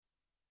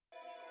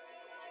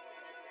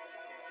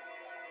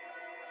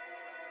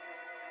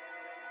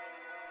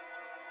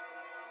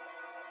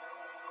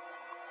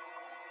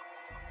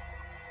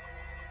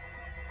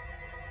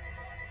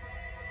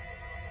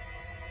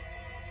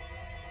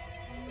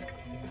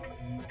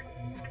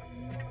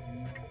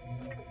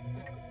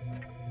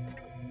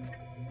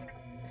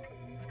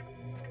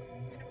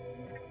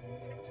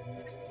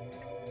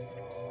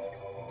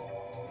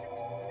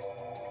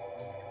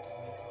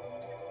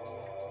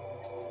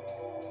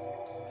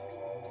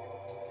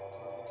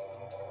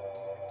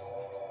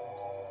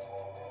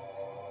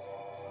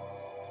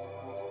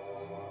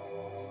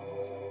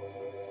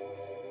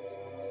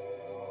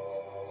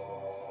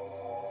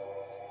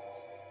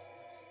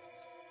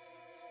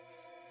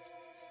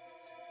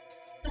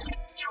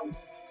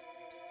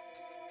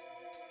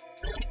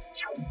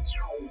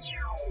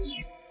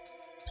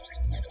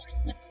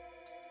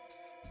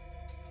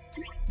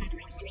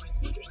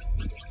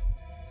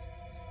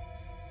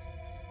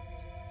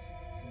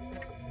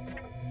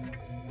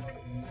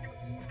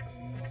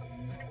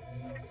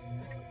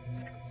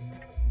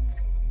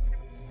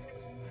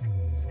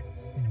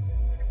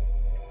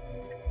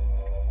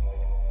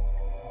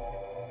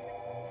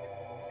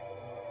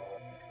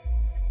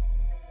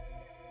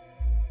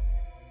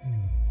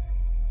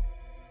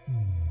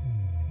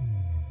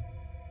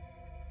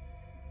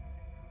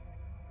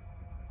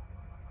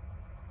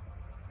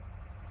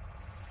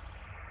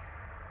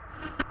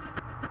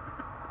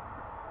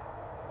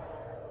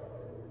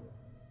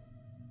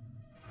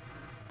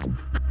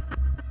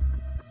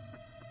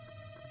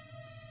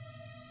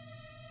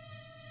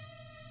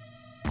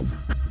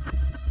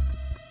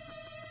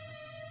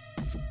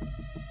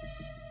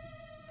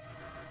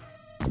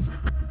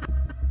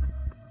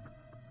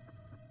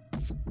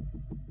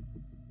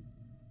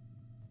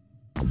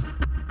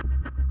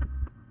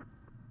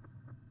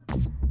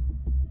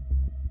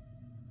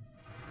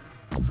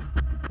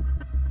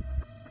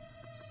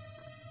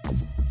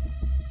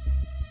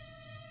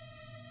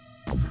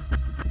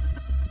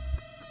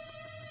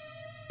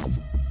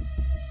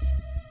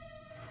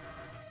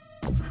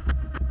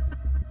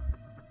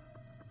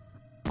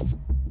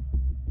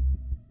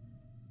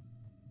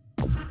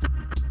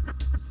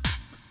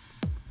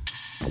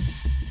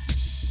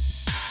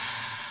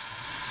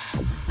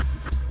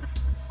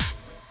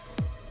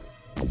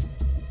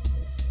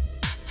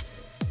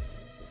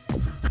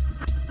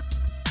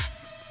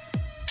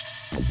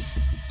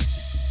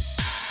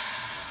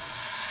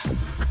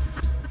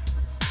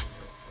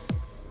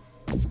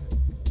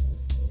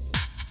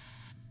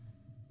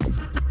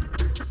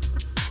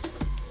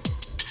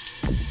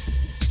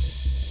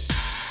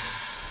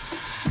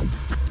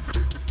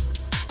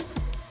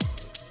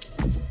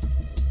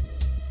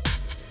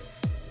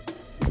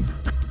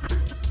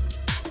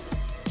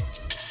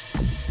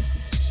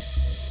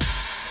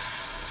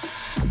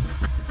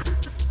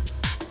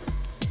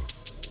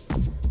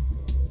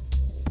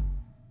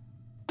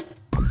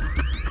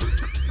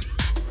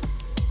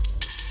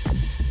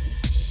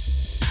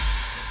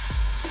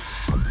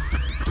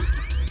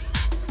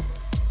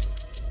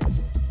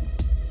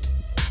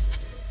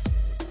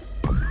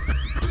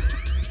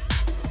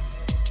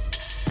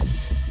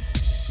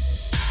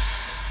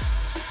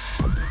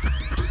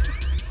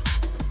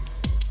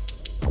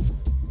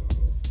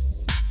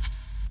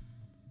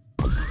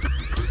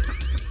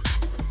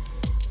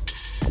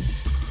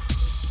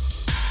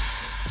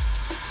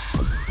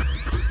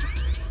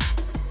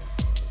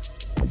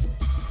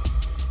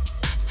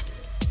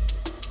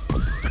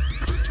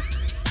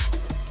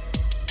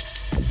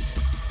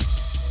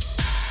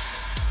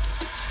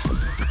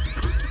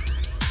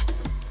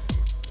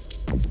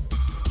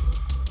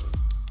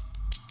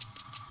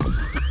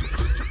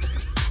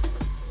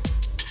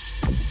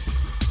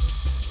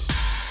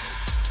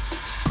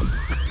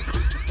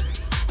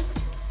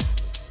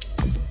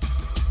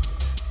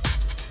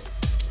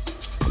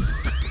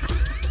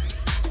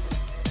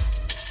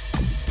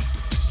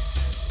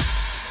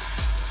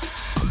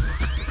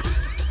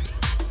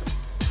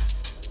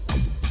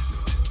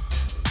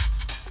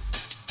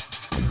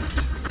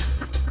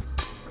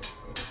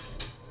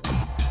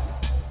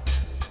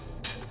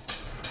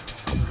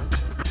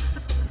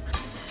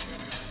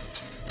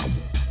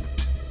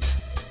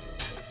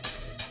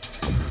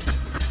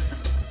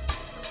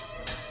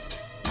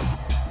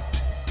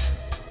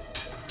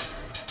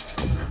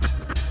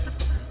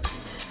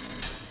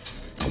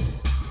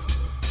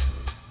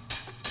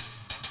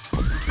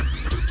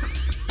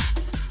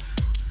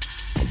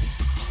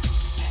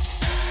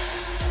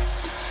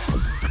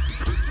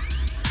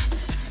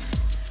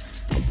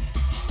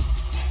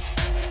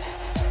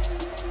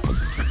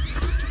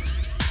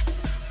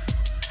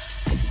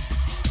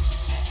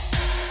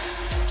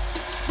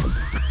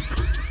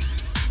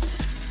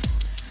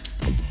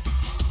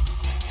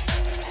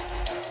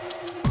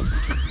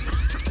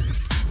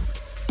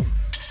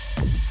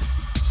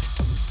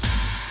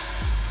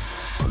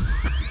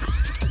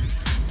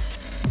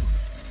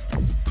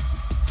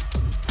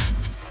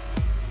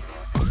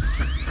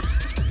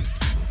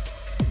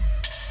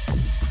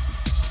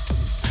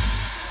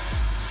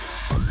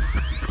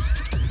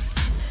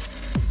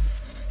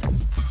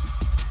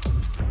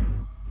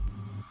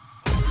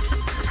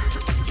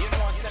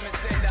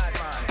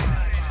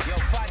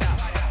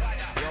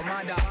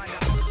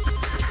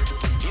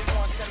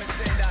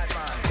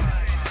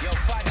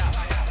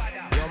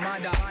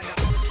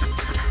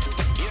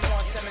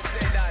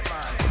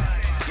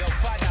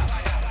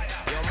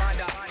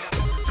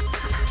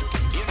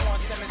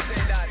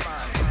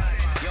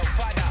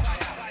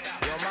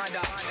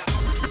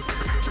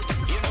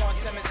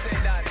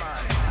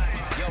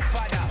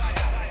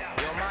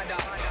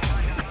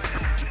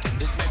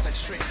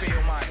trick for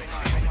you, man.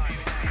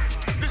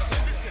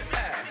 Listen,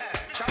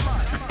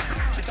 Shaman.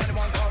 You tell the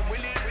one called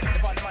Willie, the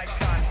bad mic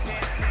stand, see?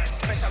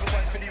 Special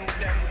request for the youth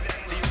them.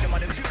 The youth them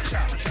are the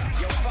future.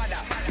 Your father,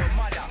 your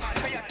mother,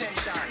 pay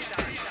attention.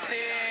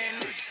 Sing.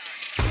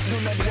 Do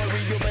not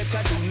worry, you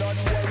better do not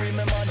worry,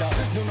 my mother.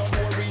 Do not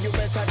worry, you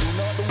better do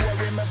not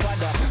worry, my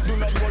father. Do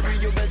not worry,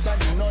 you better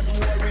do not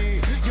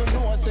worry. You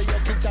know, say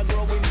your kids are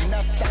growing in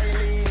a style.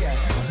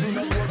 Do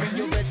not worry,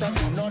 you better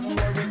do not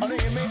worry. Oh,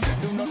 you me?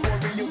 Do not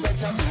worry, you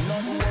better do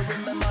not worry,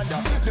 my mother.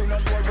 Do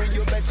not worry,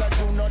 you better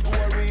do not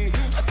worry.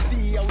 I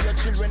see how your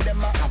children them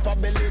have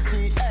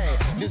ability. Hey,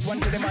 this one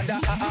to the mother,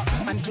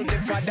 and to the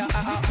father,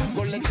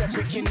 Go let your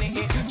picking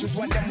it, choose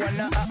what them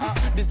wanna,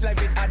 This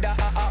life it other,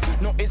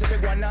 No, it's a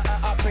big one,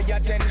 Pay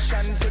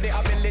attention to the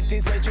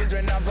abilities my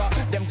children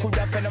have. Them could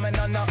have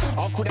phenomenon,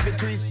 or could have been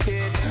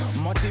twisted.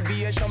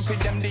 Motivation for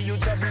them, the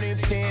youth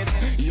uplifted.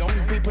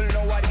 Young people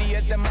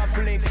nowadays, them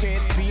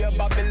afflicted. Be a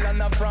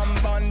Babylon from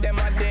born, them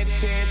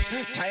addicted.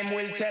 Time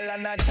will tell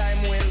and a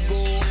time will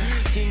go.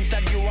 Things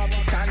that you have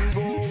can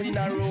go in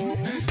a row.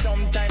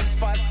 Sometimes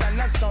fast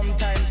and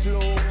sometimes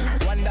slow.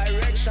 One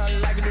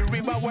direction like the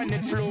river when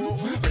it flow.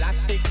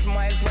 Plastic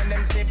smiles when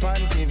them sip on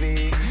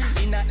TV.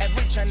 In a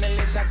every channel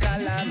it's a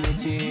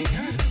calamity.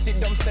 Sit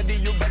down steady,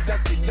 you better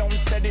sit down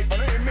steady.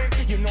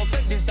 You know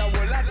say this a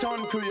whole lot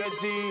turn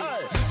crazy.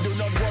 Do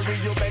not worry,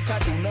 you better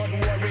do not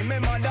worry, my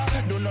mother.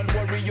 Do not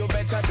worry, you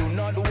better do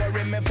not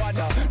worry, my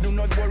father. Do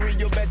not worry,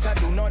 you better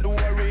do not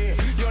worry.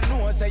 You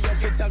know say your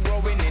kids are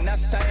growing in a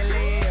style.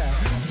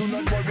 Do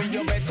not worry,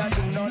 you better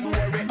do not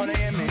worry.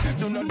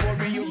 Do not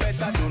worry, you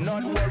better do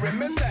not worry,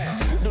 me say.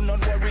 Do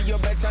not worry, you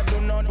better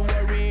do not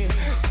worry.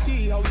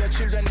 See how your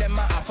children them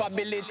have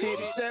ability.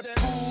 Say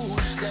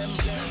push them,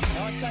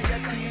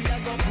 society a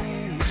go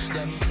push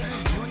them.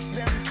 Youths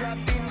them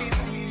trapped in the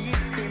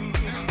system.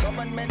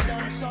 Government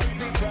don't solve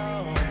the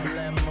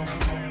problem.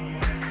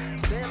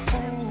 Say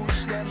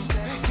push them,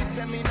 kids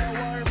them in a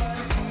war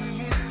man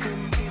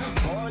system.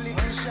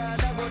 Politician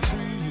a go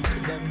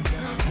treat them.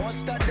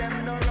 Most of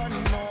them no run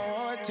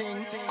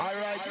nothing.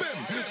 Alright,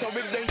 so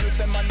with the youth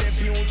them and the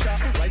future,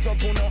 rise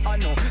up who no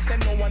know. Say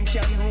no one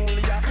can rule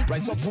ya.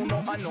 Rise up who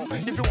no know.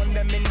 If you want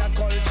them in a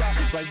culture,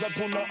 rise up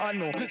who no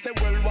know. Say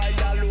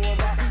worldwide all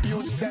over,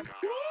 youths them.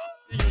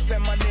 Youth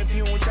them and the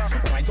future.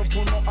 Rise up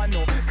who no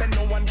know. Say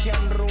no one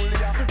can rule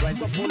ya.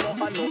 Rise up who no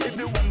know. If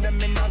you want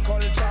them in a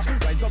culture,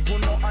 rise up who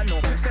no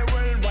know. Say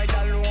worldwide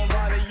all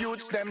over, the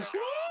youths them.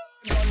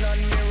 Gun on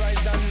me,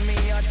 rise on me,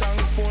 I'm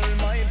thankful.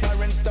 My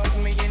parents taught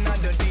me in a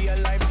day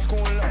life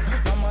school.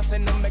 Mama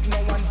said no make no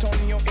one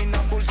turn you in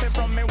a bull. Say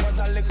from me was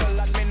a little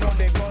lad, me know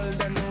the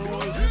golden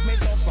rule. Me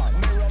tough and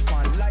me rough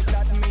and like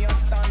that me a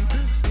stand.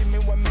 See me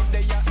when me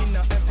there in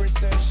a every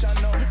session.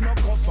 No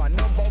cover,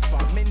 no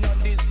buffer, me no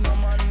this no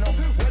man no.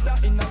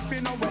 Whether in a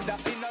Spain or whether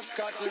in a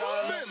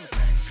Scotland.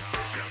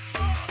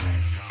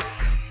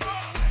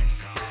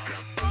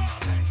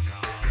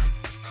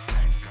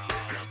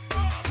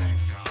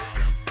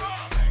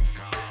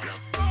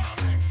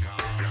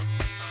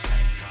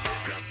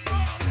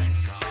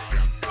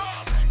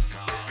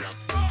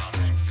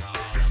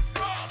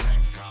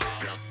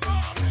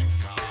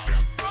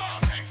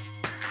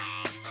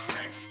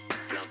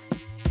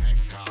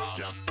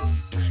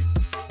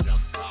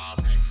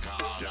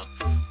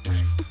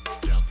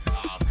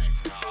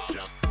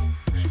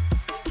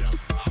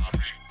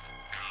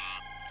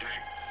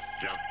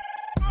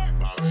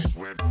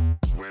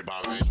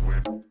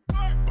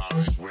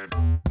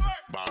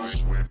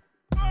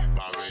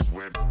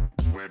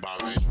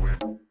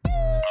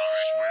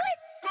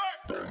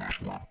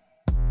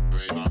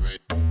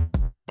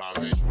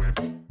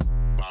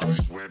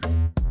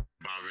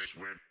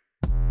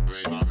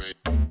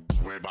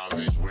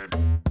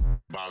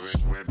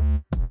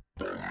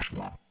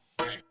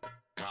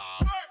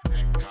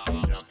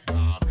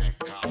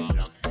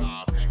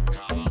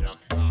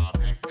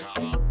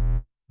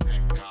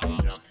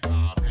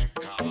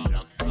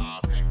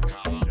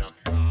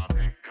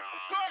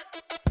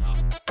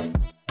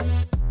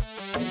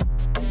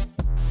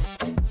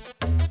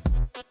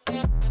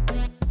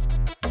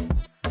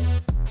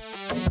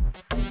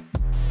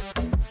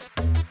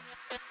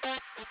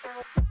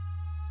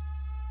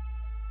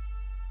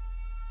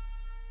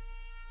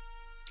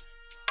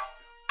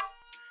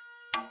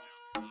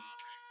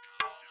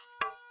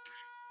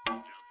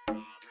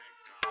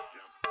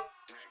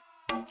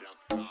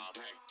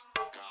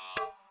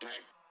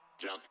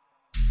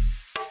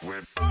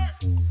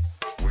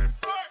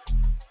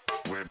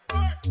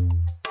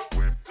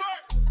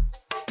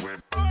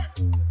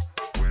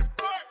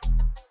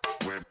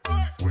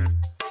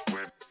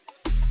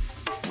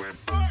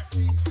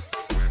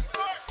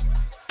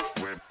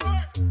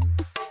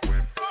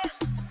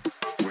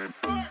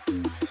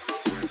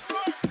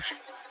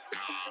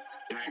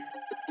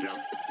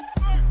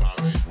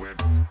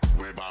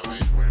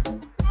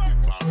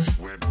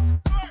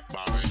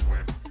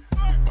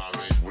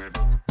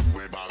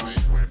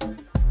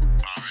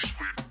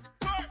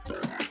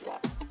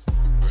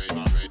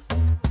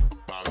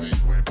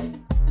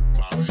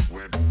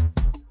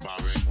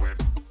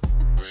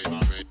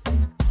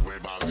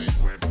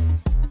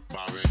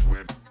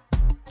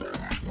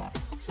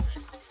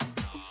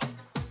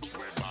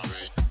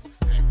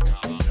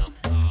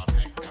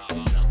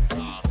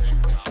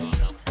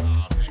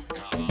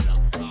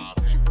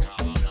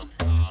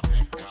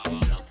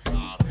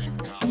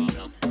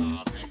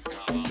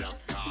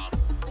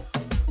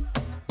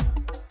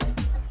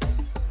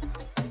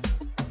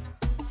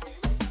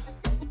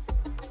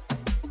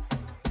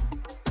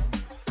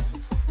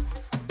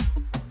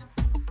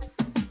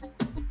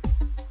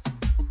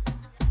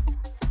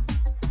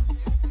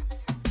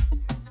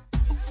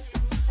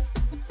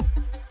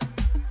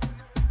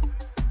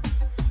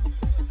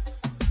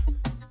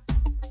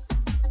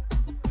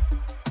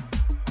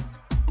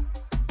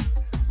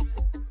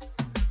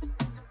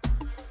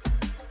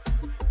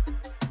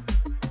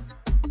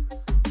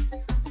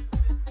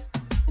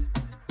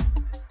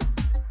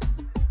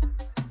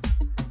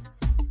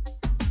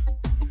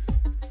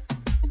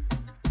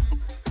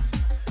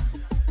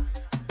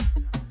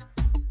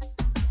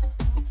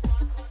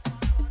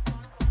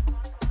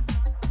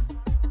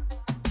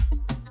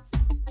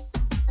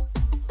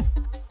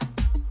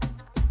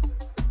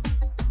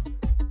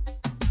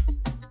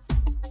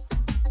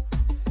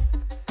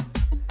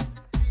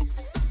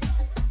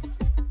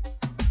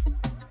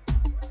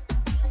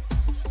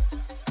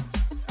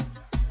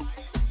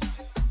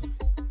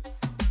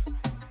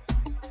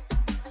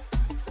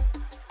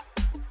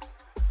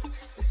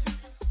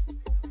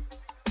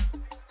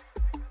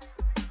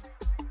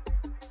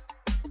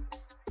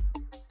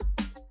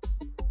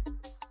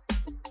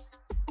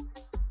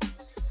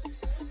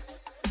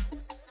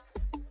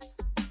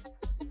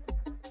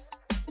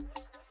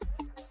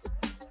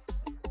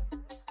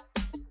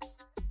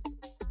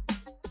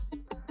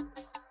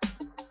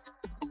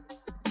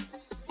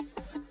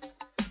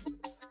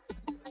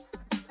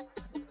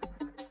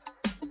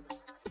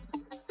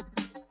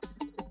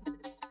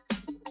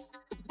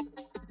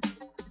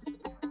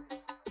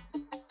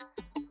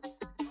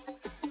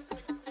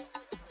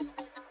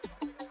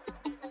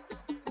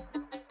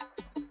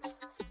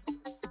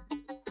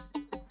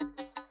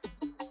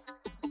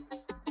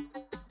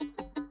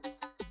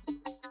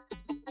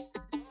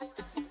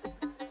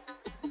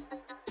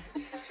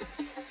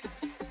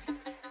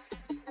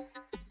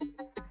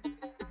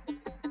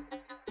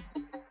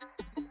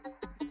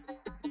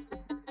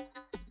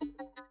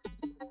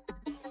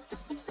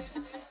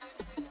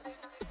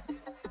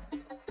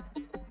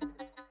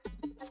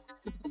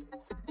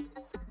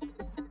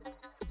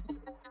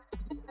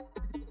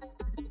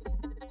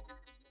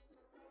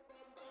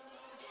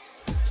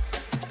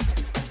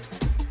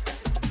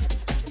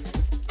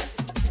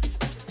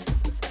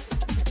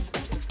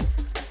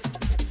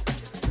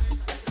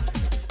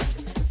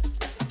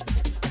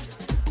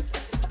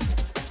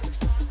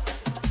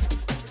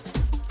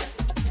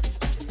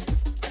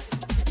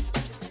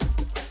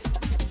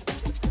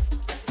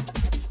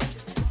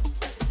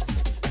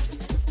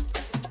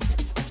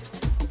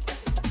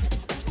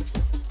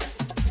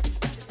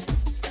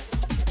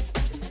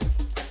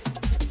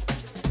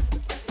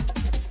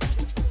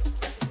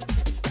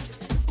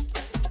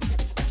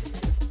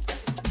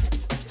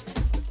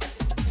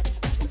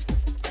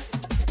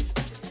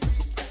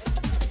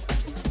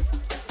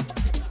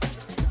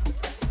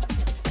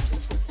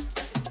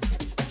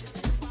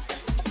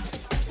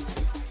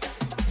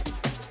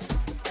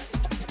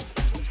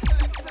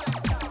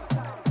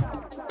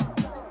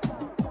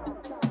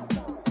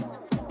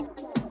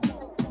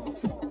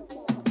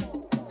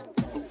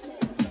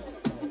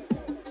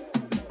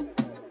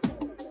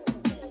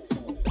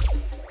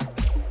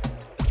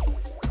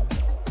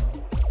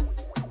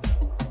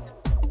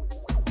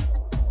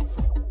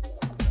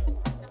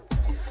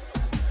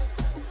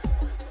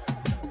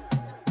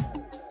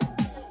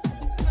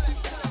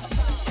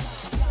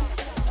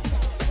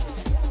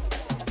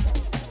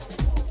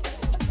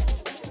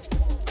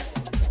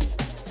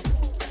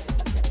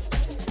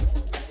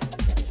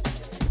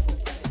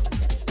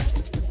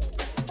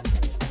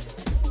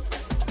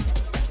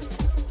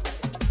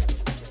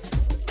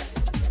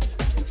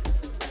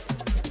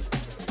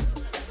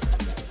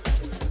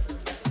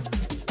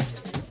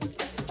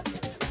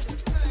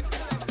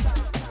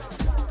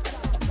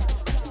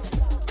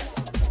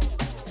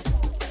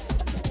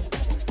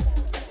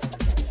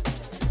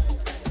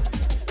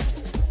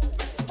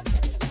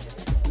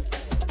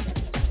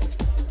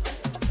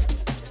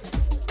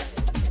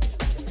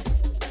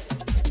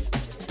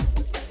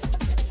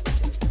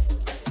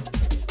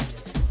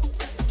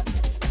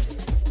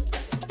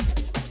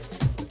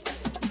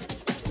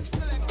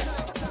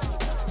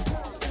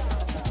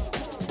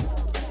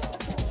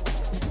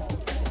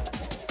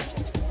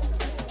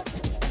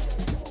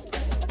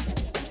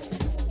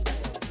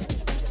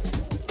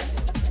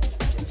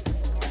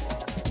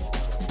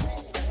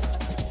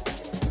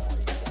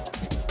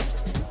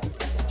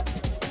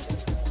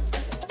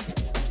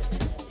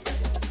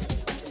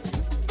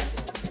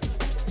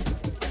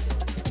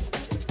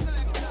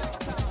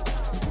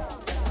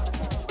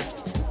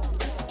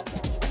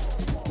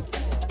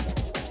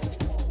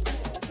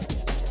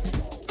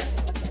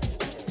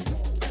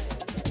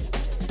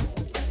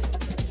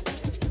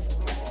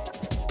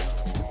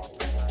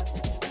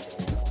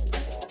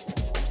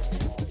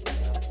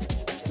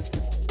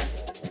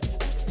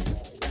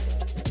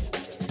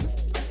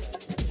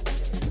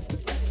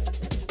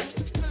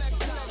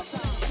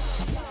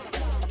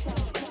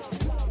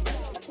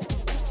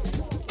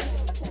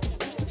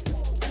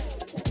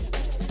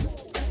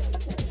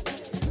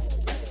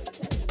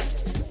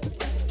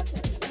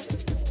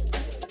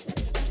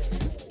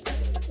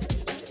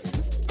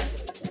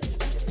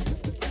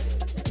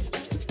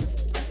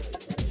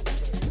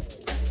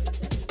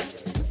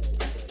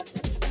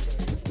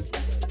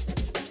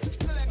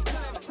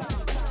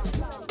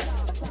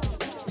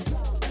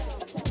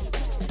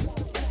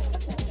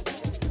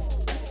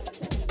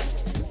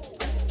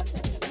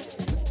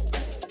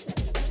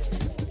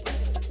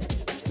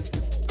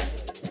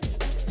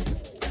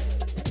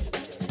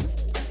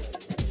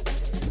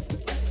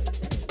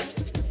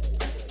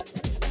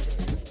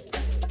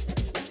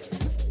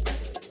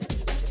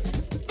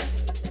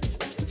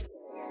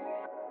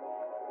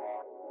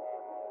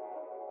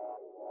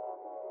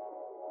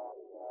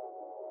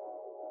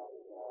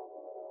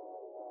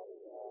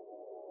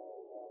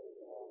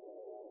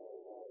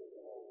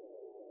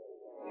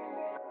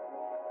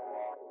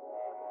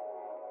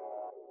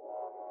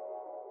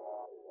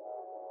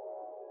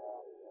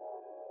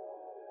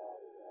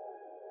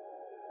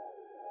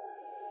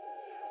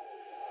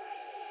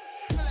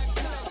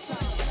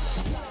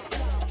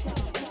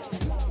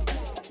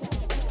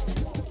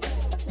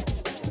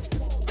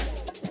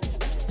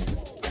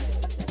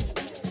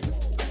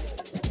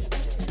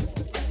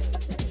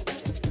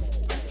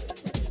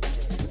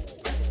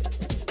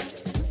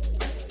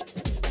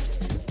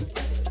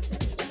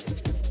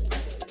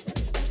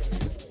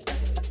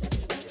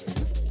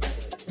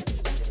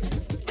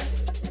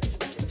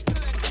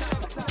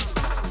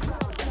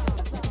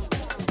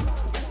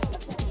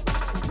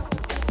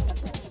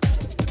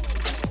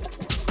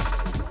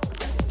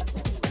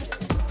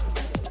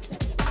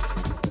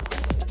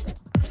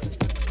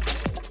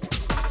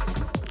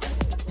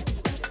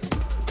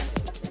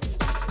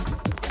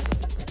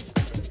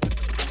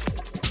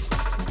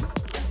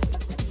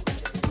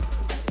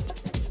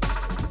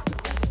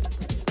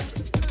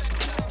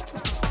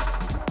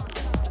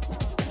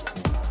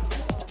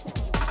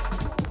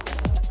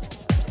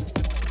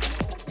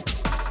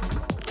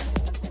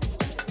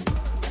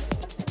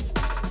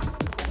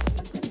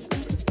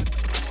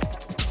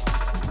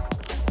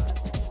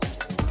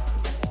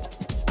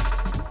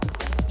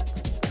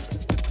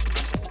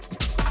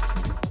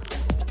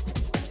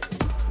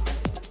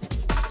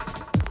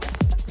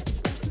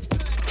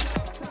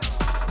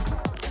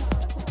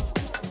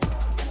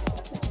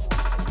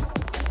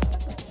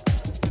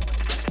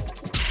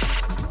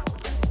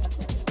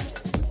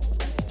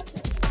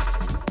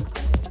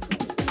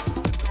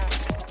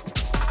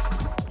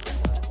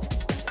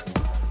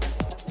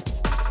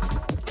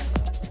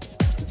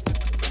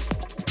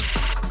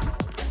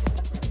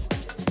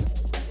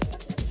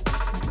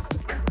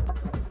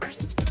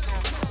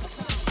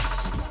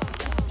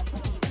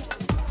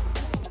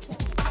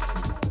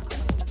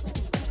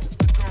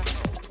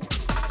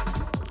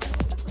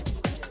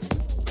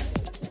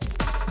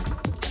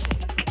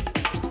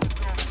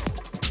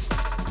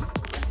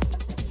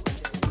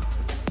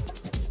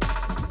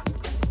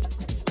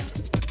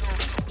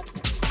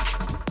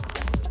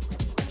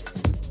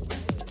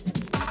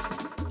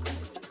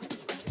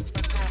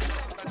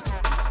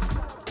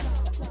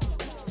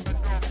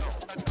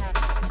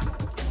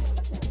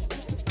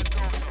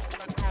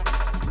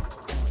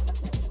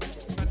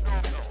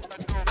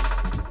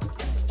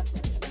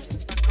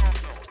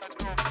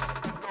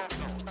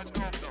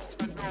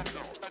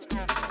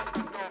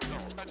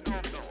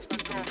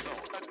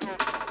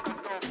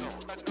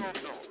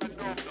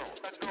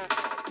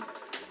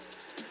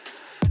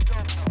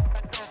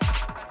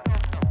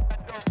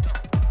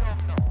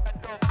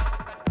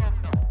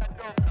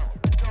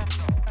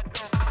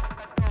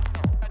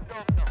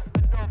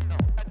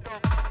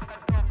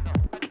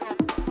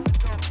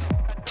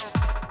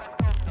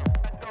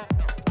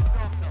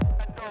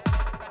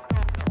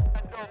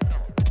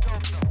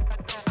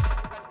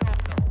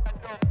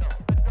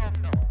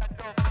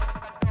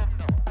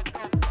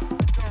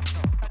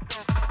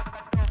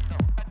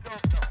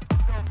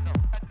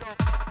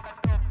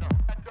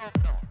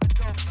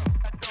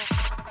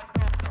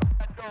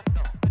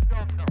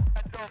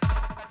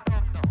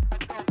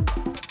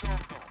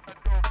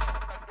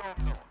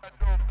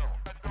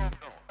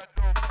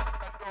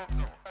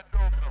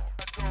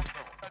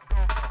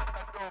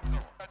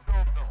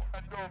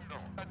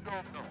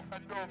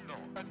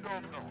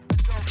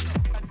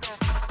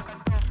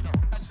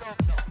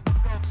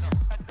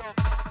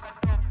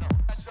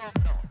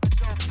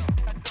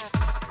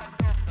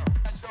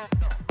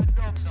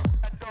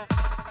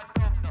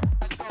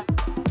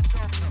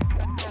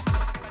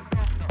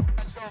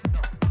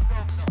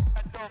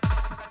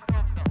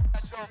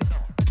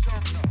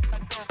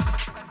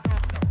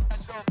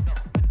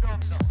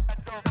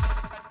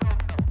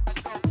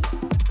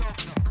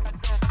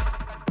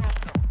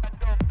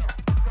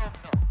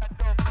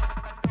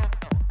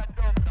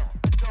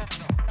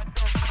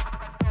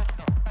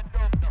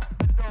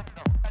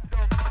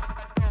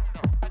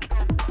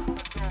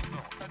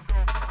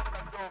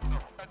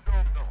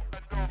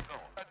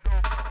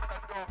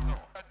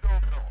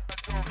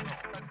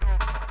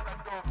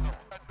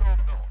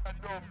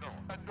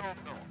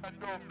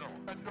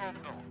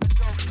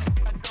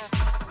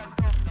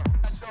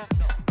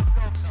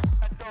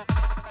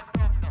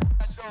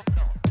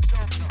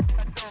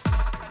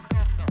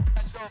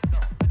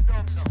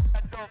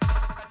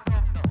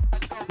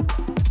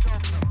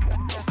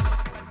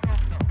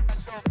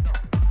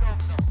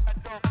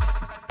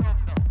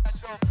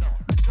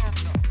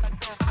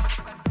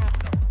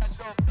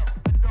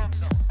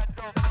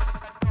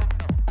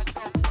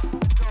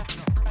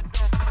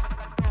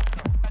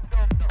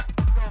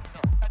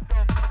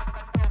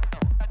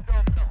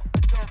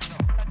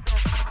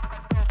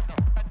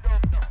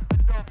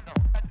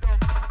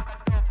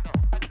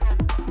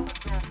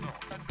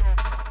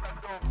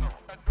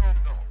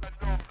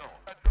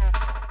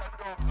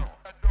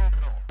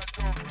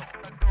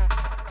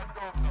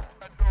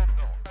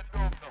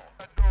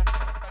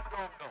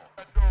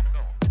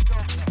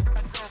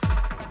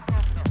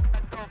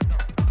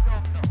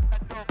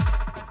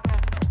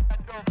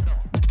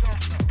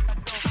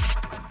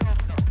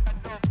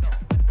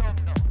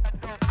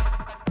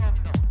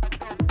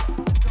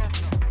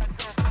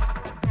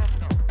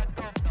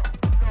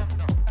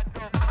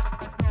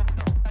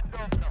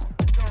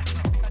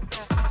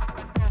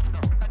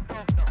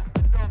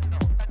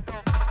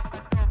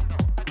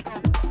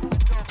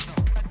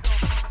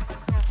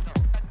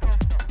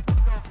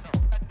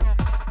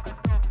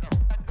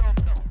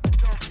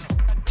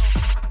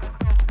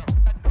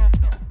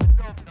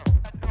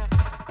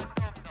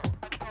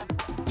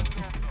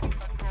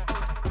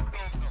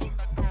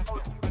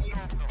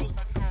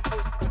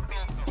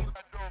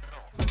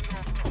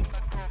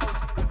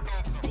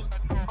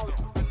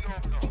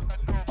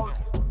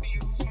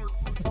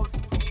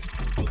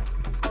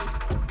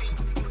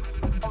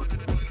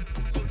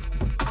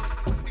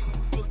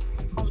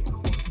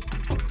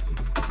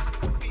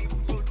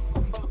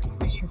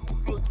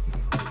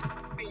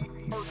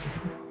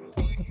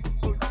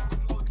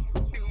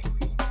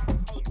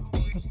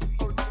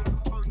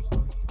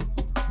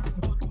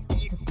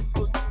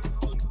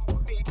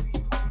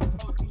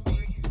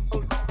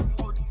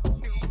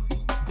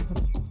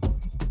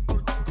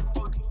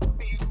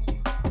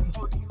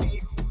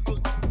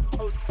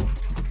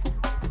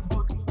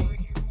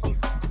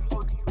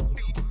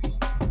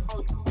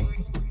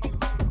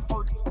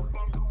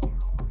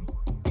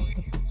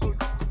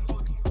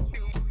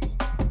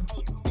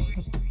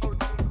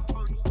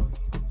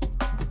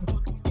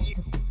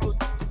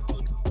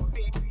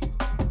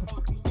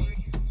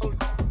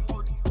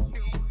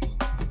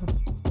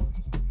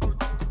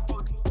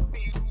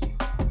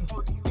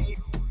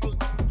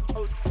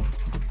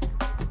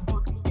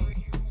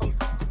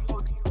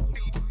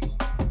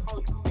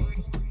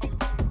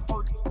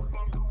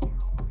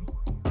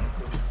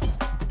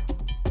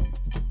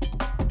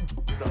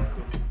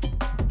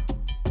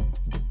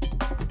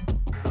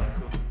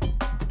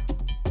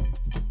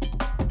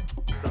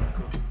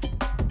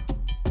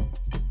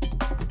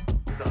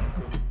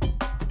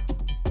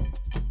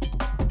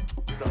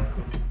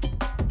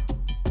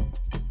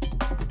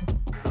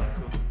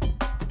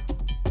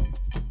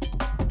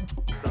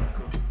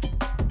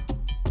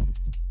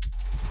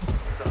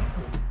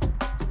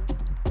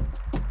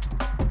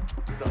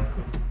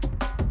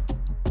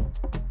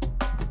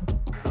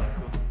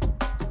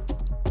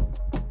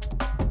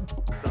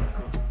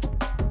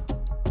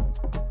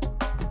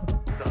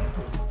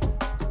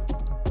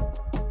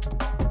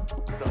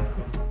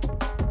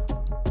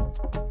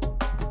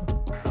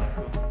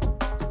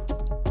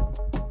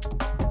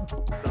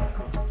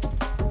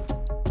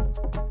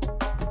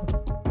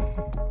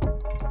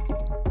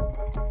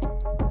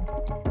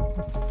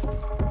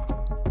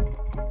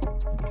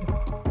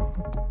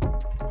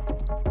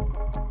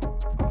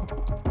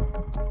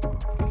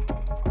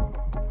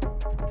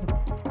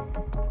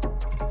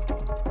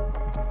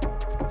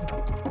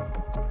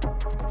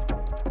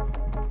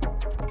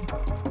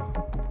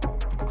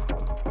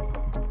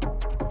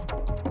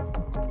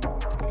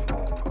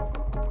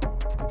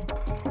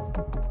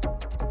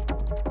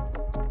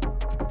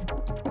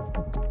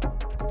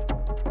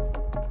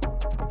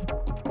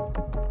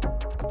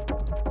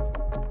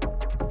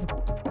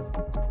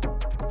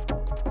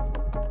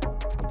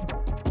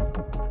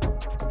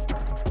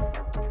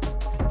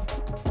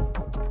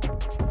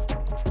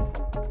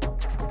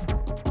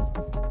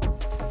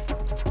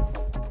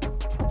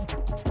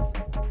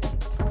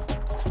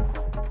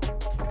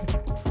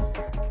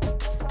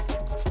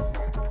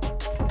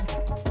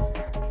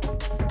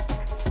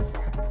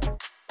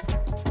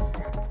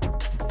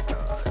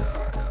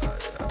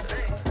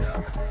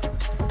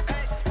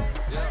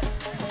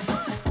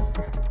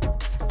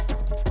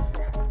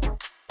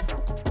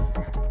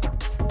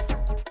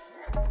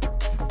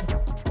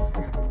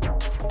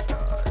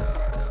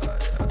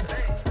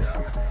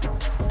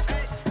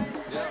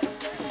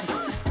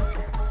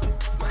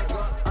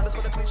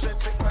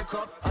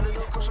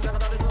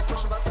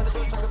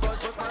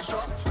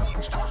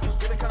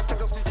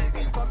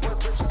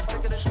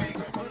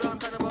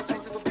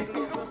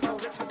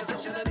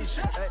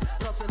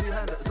 die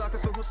Hände, sag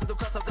es für Husten, du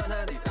kannst auf dein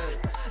Handy, ey.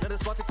 Nenn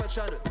das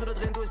Spotify-Channel, Brüder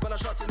drehen durch, baller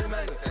Shots in die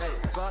Menge, ey.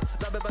 Wart,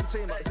 bleibe beim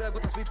Thema, sehr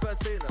gutes Beat für ein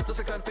Zehner, so ist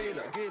ja kein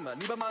Fehler, geh mal.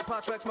 Lieber mal ein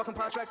paar Tracks, mach ein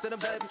paar Tracks in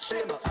demselben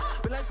Schema.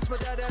 Bin längst nicht mehr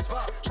der ich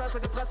war, Scheiße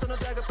gefressen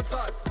und Ärger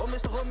bezahlt.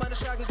 mich herum meine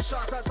Schergen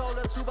geschart, als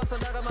Haule zu, was ein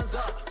Lehrermann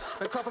sagt.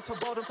 Mein Kopf ist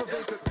verbaut und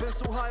verwinkelt, bin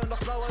zu high und noch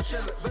blauer als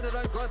Schimmel. Wenn du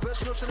dein Gold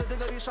bist, schnurschende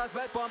Dinger, die scheiß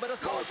Welt fahren, bei das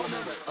Blau vom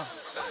Himmel.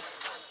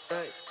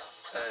 Ey,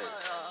 ey,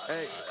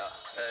 ey,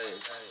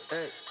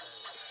 ey,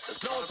 das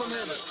Blau vom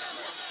Himmel.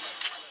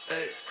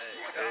 Ey,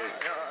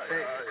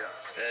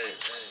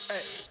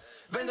 ey,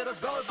 wenn dir das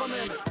Blau vom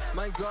Himmel.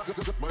 Mein Gott,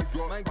 mein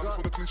Gott, mein Gott. alles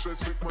von der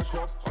Klischees fickt mein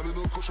Kopf. Alle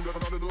nur pushen,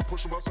 während alle nur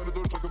pushen, was eine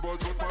Durchdrücke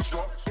wollt, drückt mein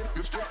Stopp.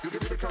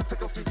 Gib dir kein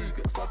Fick auf die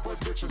Wiege, Fuckboys,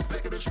 Bitches,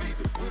 Blick in den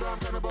Spiegel. Brüder haben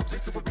keine Bock,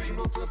 sich zu verbiegen,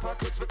 nur für ein paar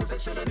Klicks wird es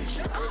sicher in der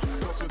Nische.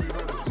 Platz in die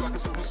Hölle, sag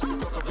es, wo bist du,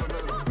 Platz auf der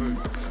Welle.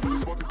 Ey,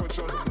 das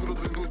Spotify-Channel, Brüder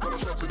drehen durch, bei der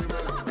Schatz in die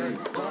Melle. Ey,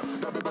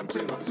 bleibe beim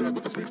Thema, sehr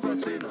gutes Beat für ein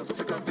Zehner.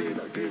 Sicher kein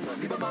Fehler, geh mal,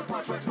 lieber mal ein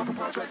paar Tracks, mach ein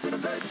paar Tracks in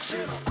demselben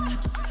Schema.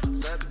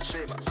 Selben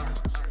Schema,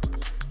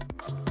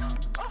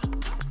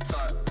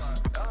 Zeit,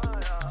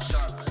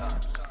 Schach,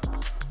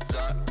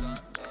 Sack,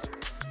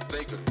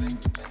 Winkel,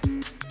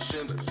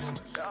 Schimmel,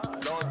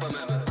 laut beim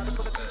Himmel. Alles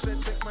von der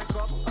Klischees fickt mein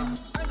Kopf,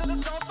 Ende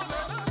des Laut beim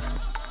Himmel.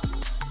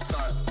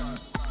 Zeit,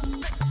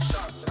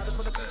 Schach, alles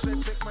von der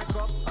Klischees fickt mein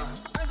Kopf,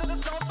 Ende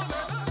des Laut beim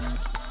Himmel.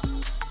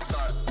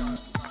 Zeit,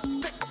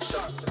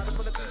 Schach, alles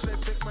von der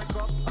Klischees fickt mein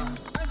Kopf,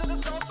 Ende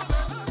des Laut beim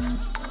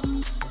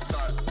Himmel.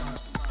 Zeit,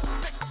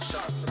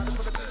 Schach, alles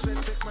von der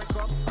Klischees fickt mein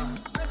Kopf,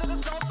 Ende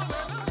des Laut beim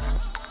Himmel.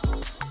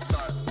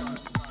 Zeit,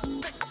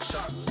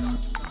 Schach,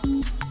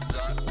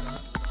 Sack,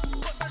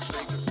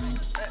 Winkel,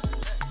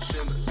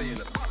 Schimmel,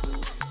 Biene,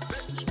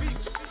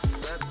 Spiegel,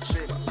 selben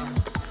Schema,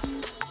 Schimmel.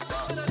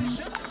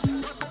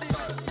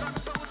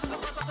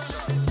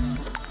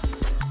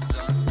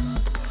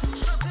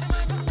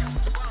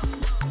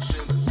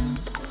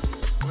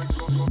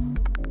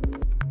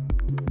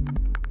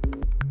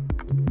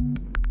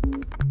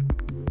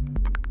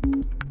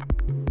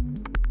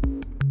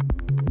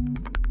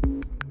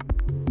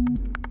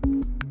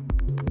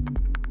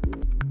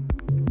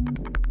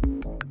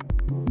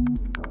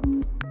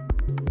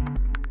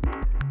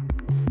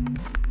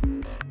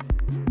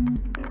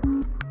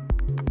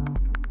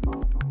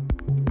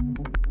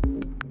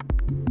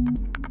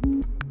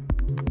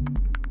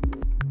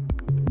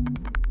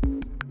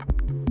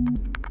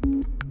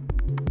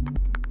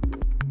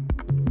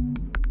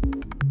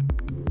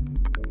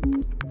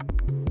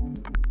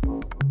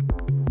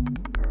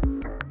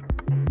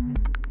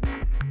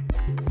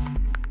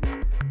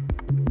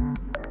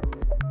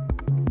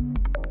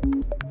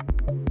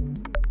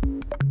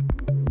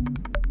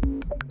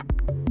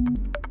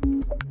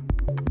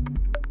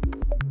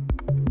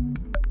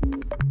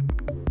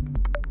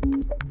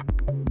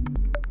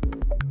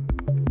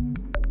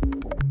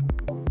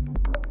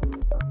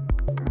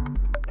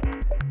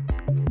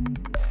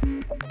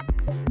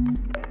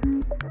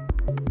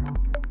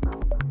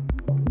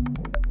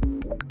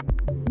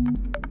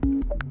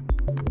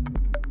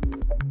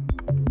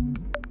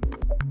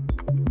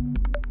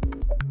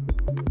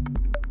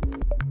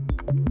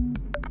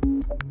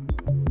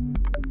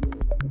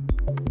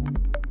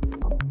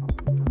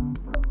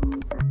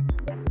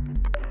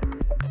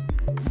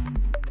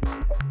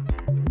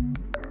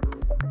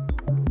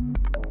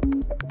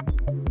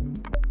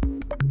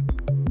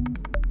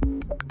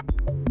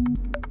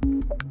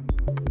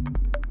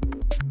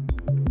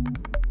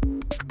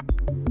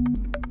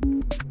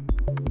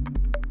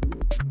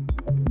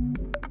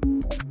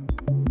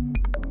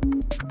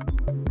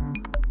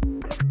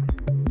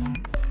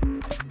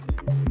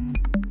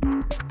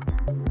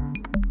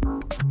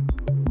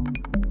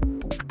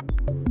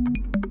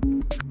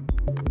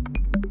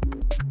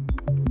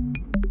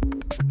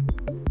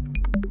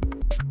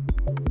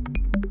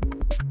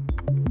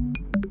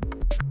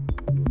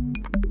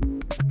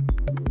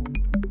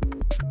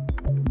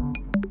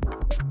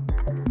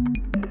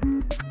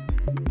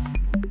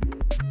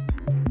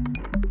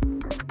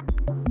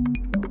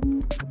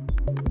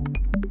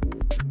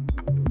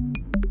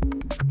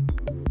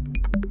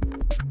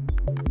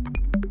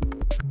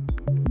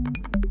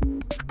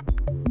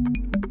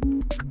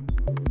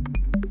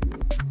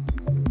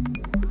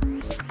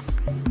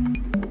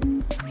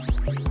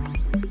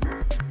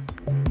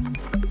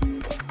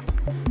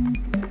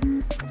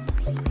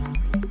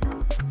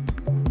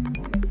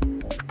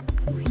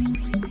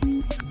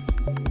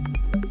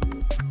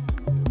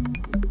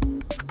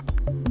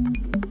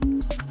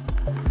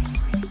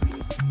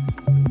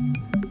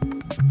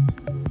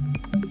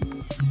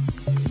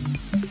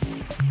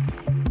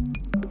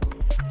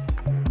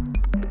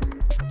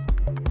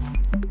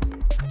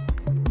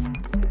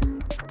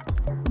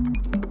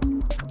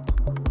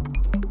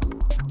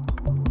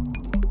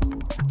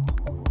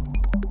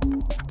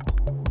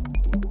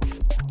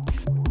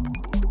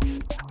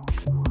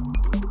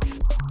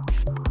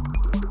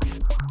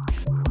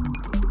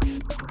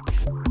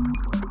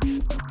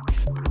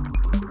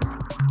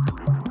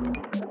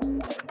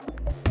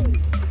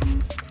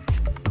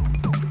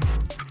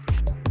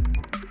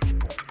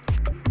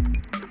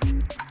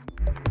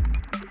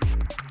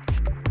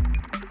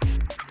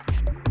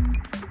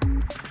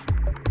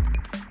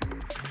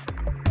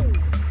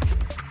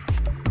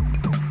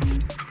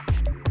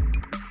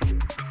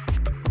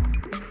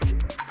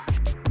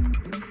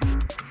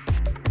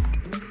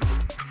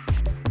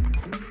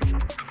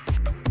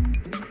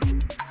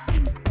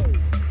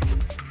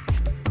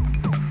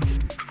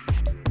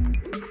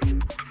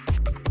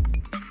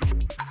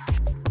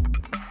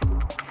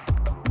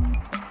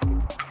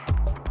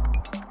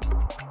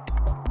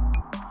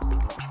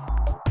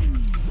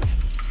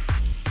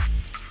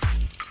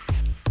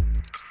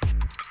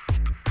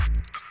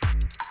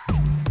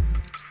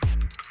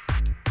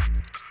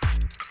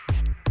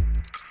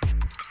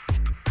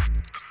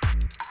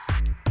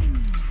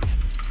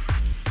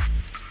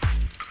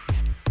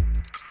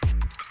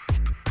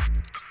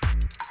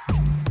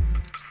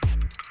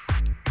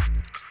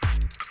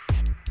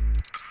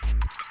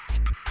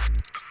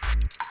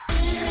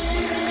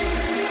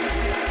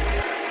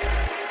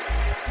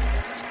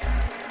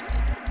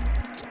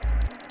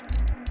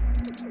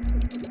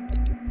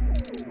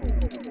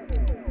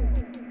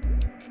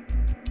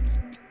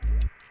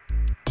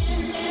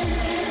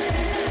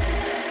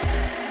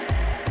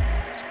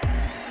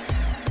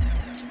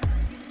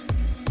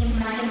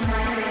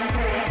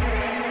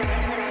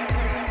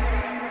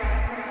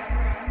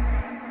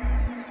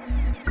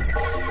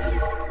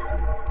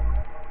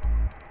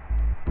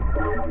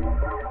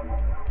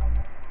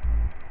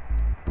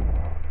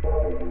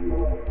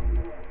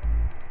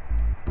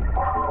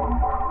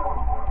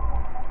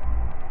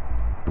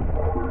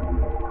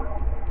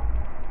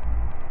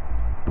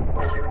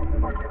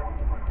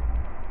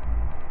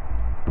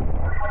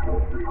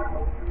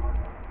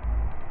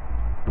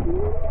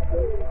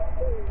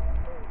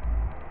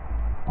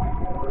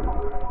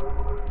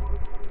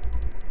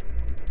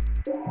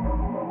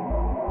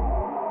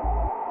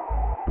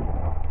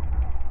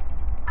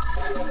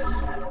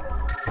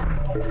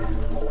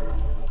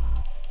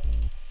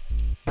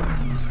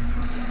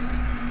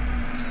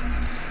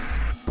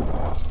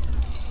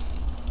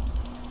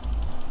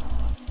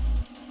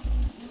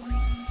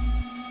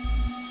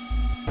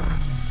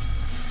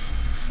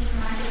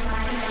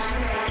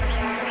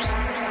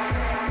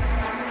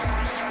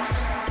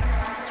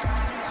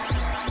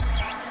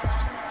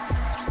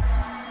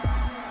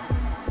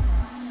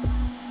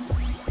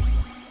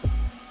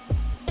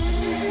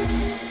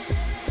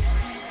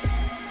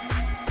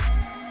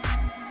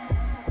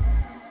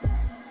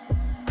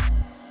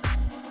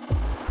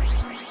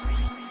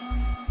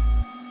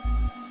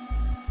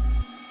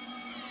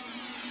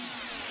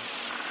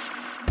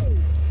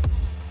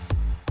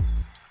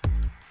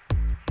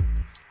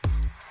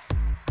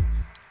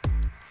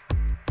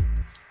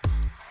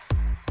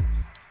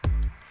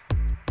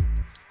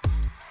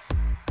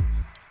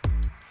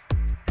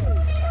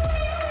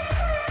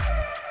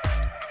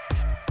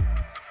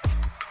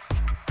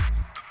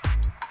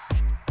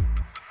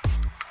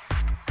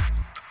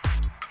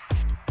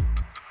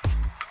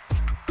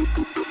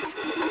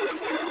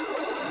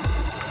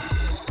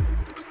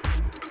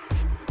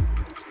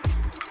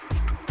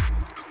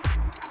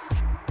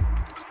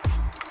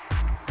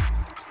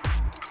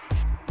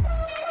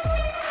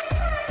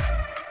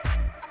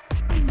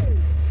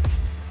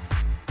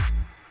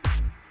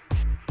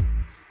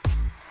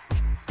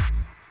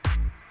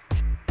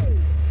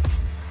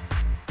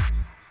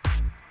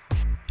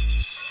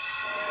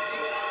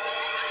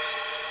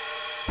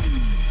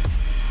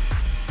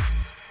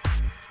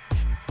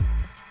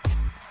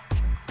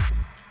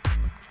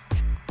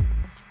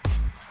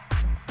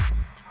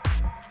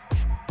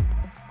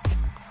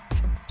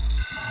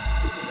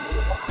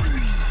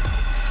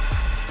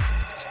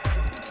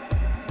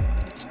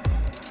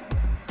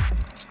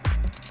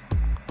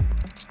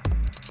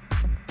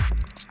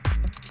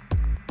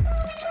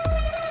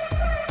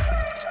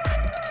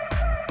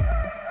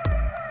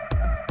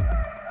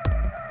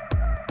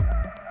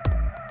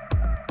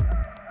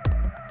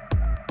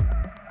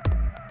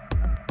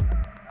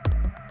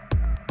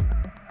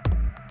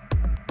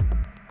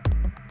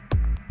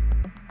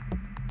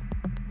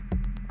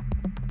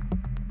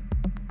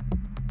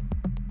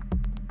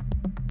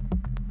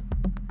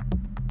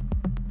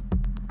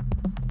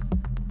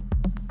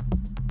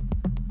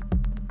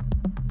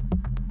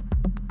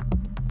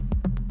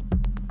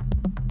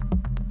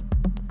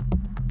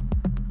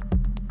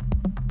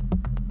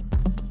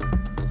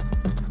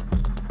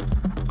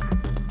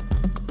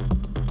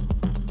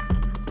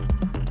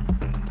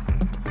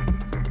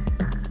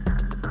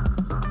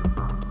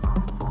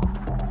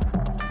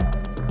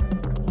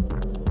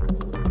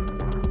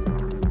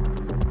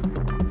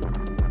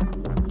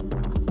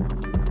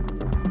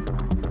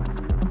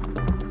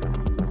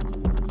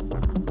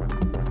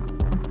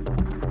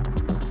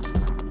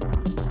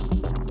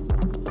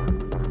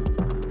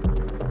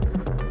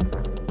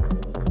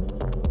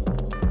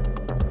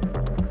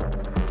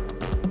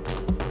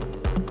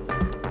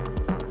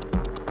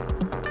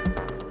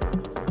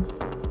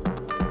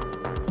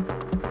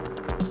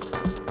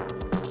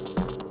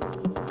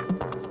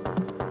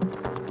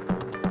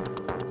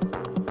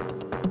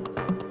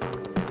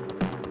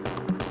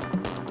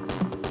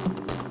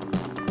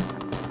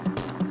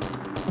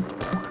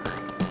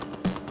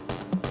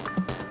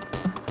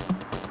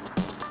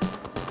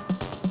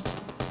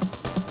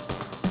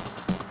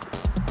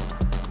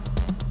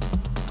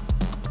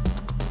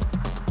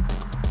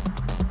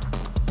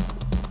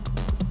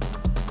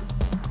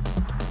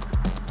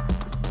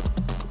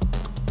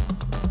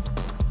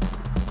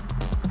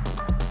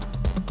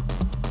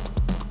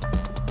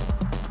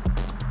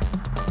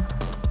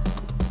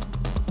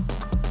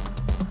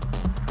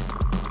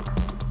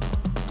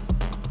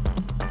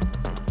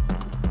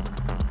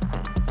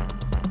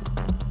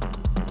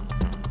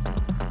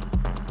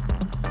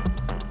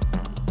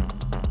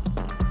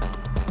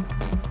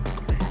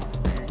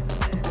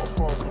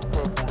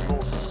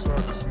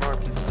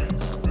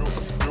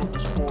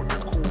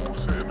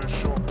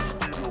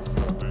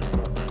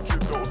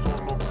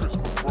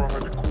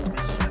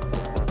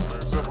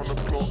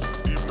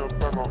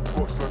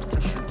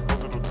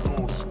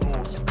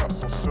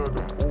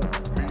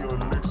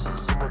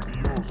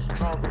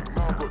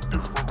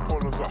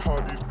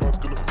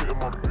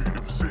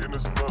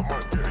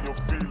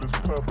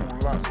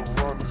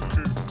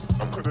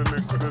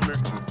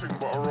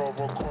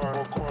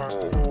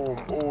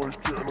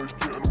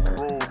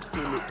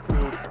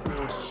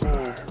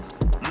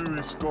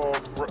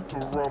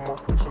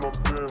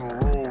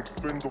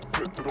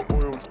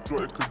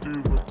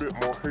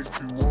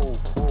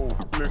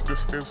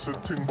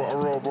 Instant ting, but I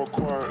rather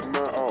quiet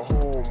night at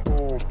home.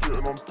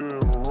 Shitting I'm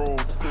doing a roll,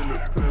 fill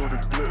it, pill, the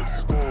glitter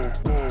skull.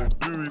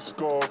 Louis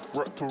scarf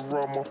wrapped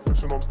around my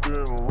fist and I'm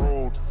doing a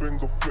roll.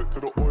 Finger flick to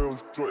the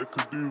oils, jot it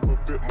could do with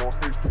a bit more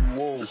H2O.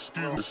 whoa.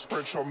 Excuse me,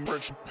 French, I'm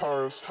French in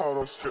Paris. How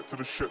do I get to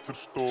the shit to the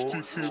store?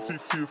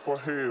 TT if I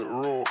hear it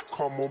raw.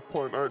 Come on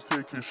point, I ain't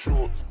taking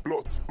shorts.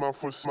 Blocked, mouth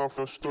for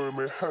story,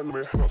 me hand,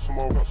 me that's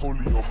my that's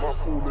only on. My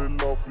fall in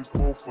love, we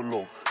go for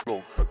long.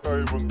 No, I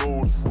don't even know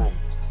what's wrong.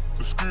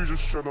 The screws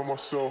just shred on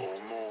myself.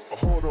 I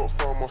hold up,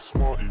 found my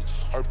smarty.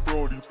 I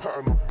Brody,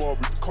 pattern of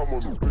Barbie. Come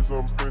on, biz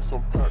and bring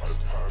some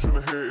packs.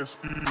 Shouldn't hear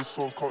exclusive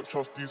songs, can't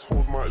trust these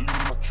hoes, might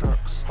leave my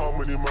tracks. How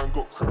many man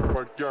got carried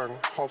by gang?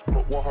 House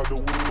block, what had the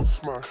window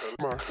smash?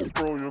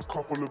 Bro, you a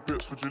couple of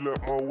bits, would you let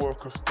my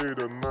worker stay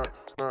the night?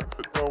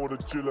 Down with a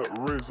Gillette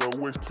razor,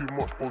 waste too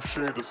much, bro,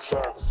 shade the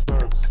sides.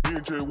 Me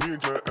and J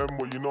M,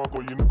 what you know, I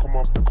got you look on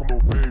my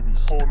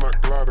babies. Whole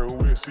night gliding,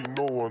 we ain't see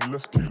no one,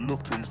 let's keep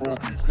looking, bro,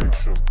 be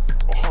patient.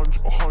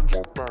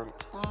 100 bank.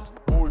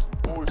 Always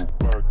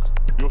bag.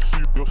 Your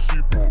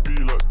soup won't be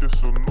like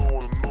this and no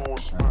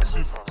one's mad.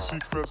 See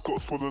feds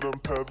got swallow them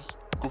pebs.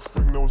 Good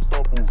thing there was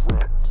double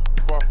wrapped.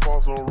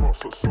 5,000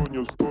 rocks at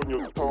Sonia's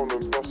town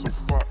and that's a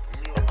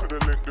fact. I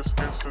could've linked this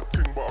instant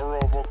thing, but I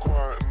rather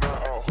quiet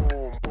night at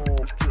home.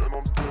 Shitting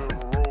I'm doing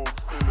road,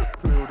 feel it,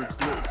 play the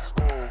glitter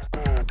skull.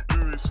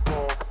 Louis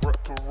scarf,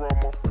 wrapped around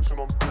my face and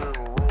I'm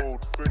doing road.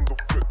 Finger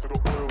flick to the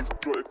oils,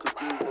 joy it could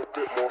do a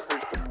bit more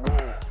hate than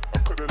roll. I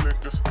could've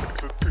linked this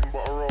instant thing,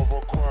 but I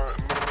rather quiet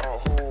night at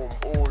home.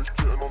 Always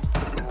shitting I'm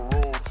doing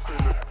road,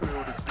 feel it,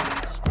 play the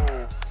glitter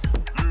skull.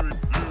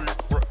 Louis,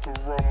 wrapped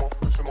around my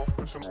face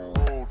and I'm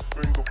road.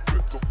 Finger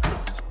flick to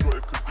joy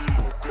it could do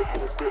a bit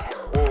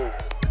more roll.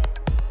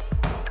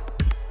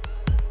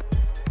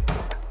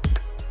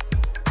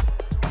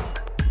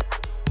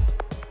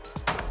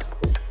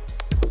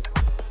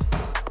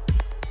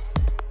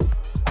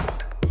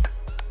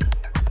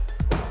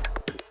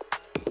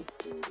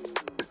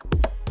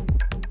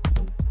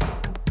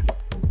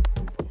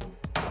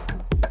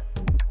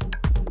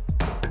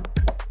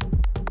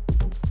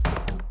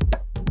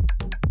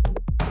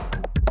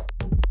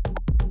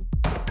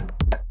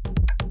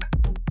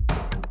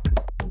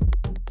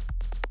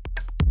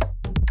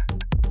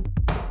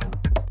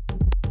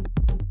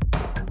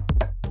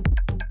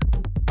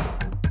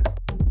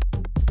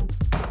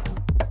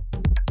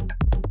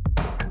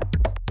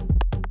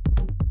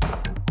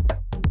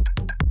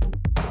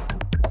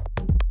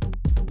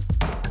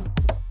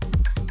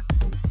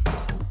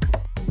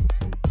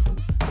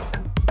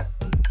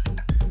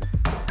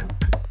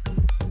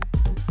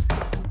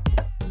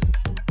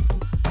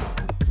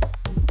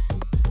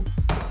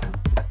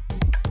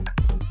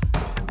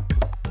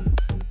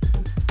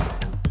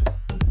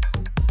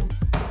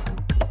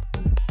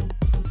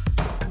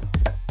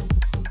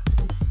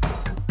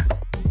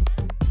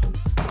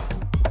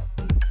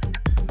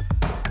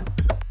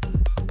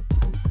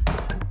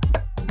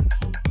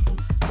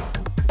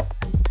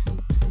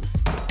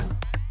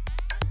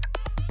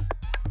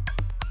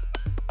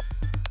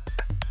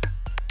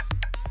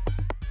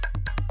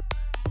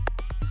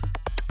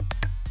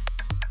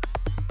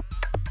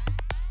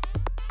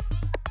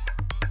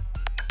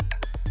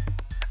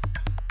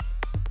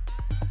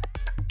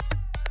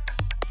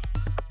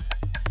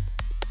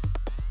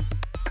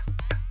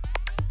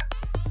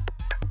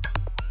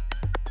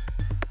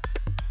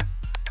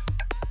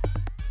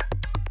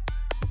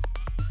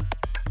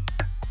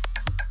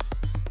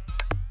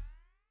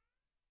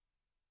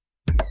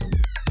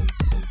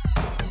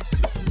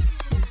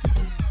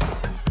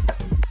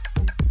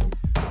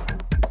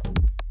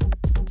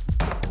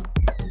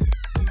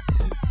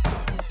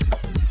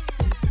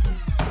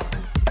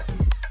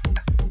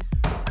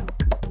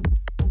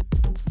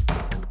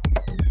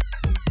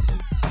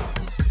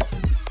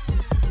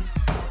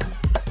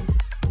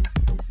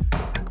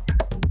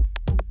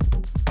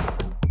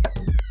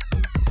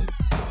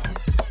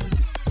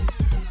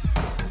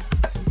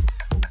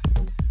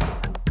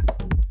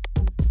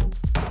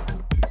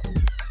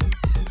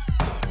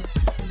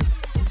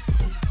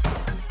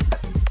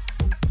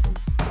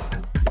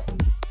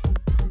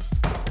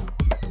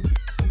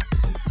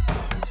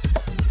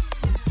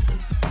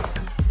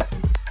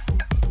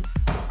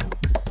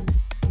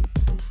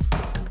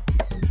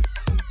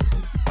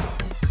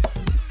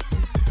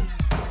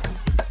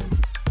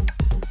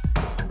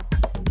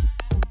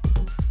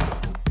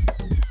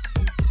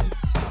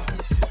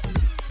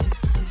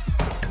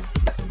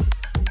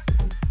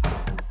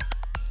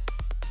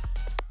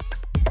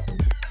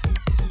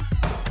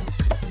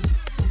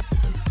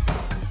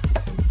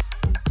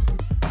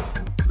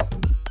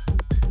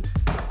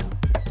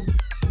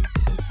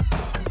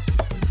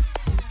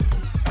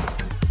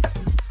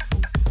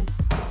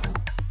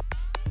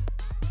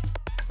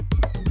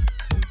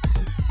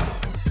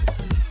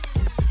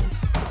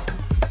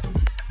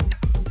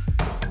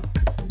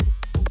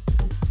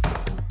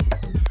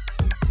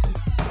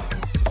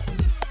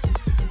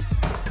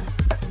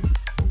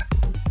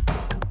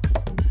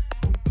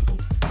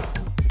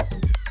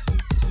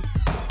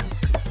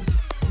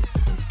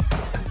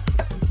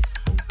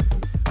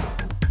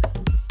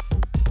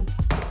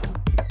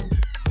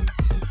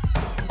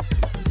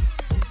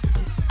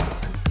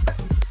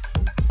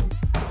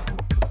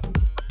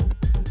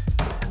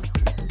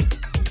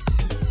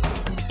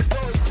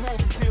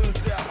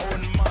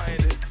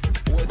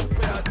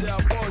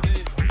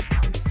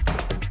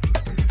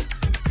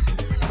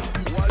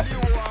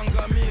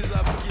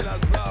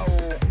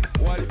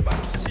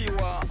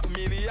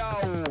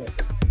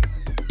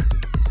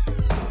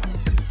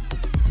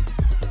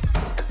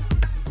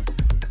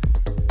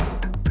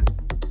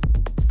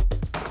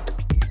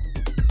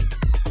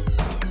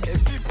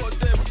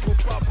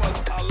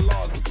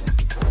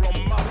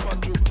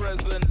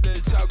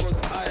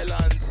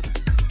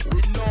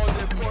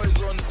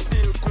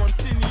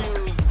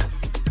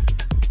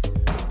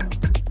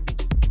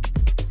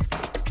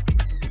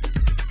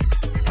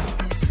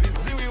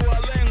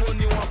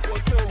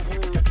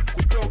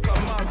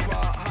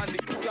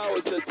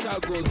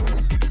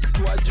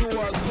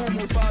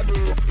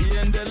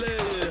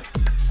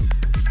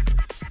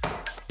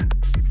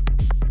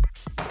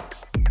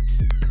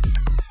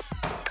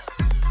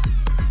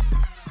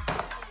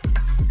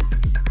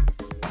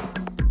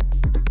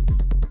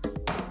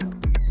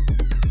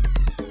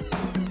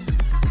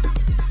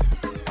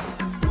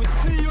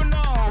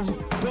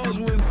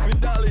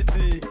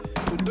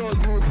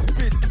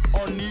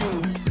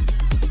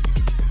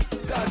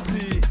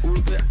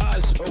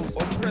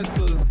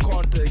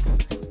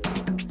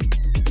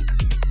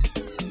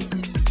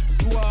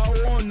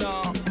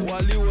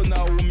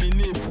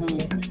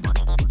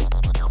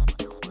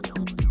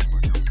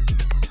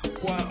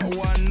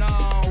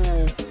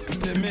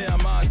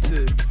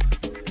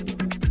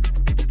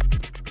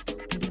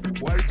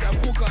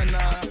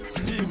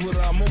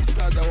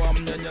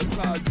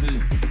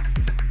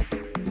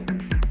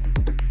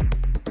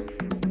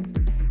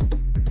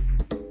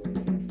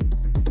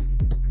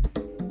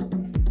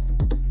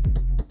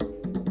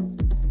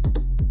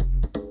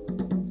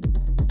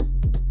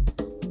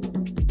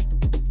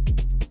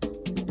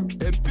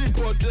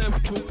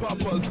 to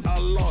purpose are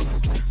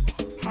lost,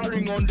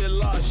 hurrying on the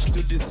lash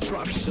to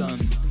distraction.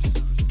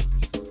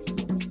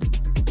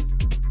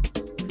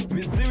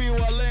 Viziwi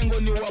wa lengo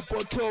ni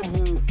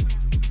wapotovu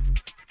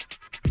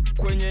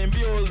kwenye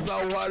mbio za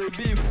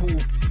uharibifu.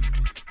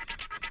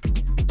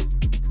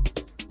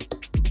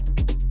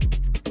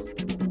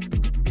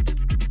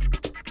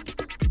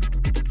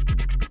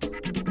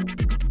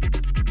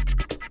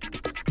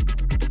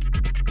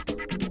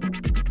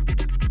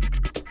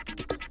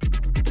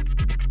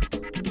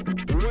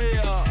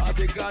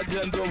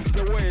 Guardians of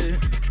the way.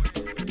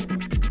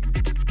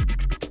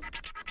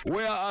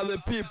 Where are the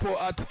people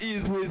at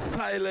ease with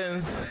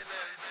silence?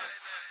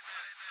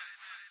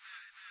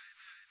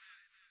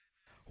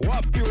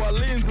 Wapi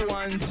walinzi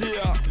wa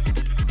njia?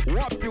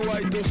 Wapi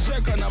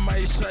waitosheka na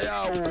maisha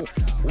yao?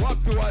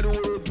 Wapi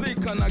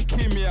waliurudhika na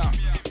kimya?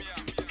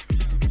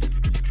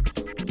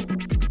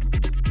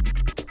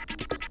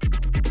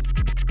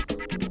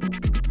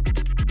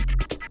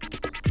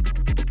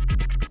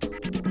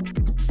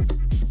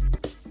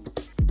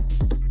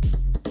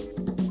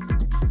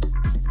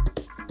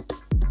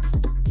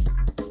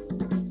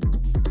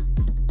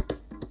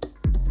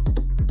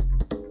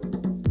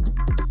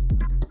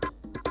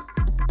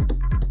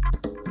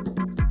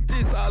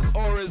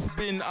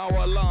 In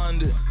our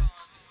land,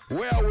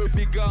 where we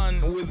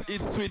began with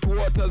its sweet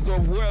waters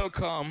of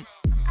welcome,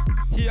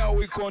 here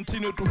we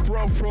continue to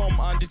flow from,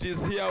 and it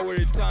is here we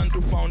return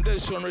to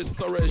foundation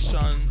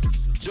restoration,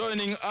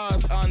 joining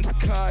earth and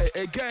sky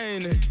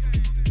again.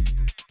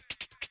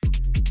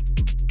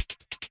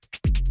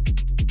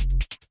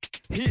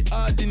 Hii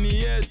ardhi ni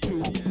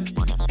yetu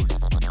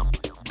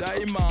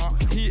daima,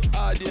 hii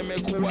ardhi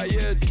imekuwa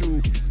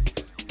yetu.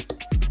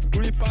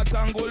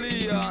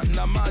 Tulipatangulia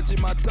na maji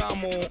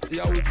matamu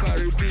ya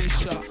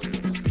ukaribisha.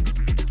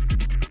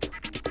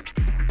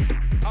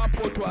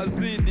 Hapo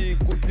twazidi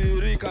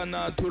kutiririka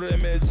na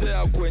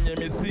turemejea kwenye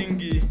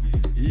misingi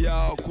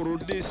ya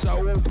kurudisha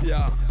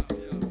upya,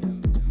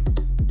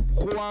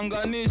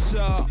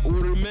 kuanganisha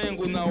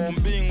ulimwengu na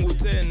umbingu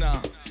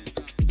tena.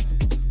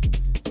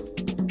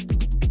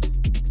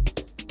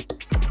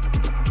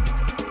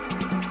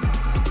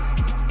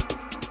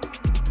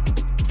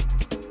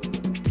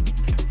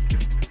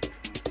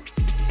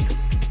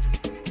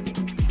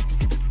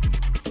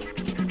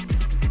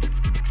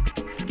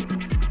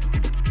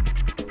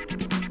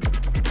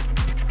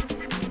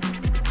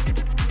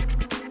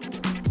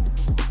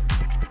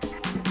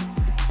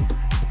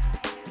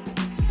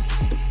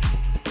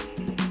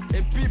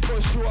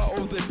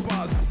 Of the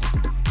past,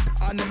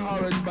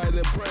 unhurried by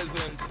the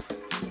present.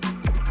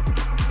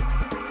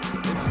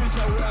 A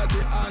future where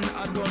the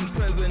unadorned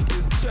present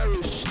is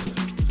cherished.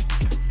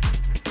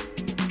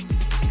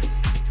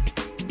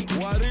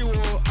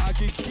 Walio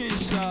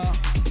hakikisha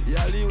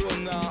yaliyo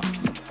na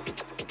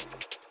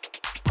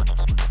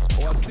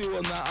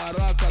wasio na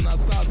haraka na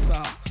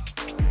sasa.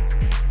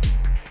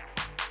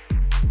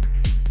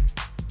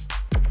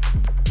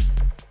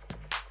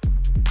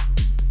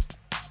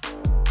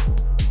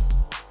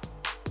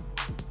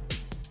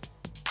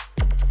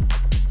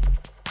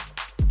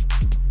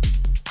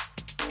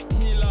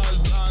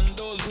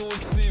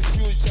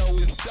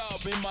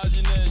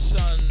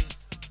 Imagination,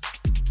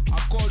 a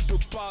call to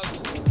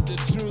pass the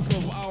truth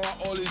of our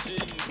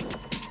origins,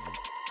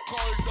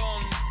 called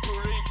on to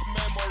reap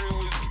memory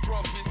with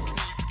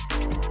prophecy.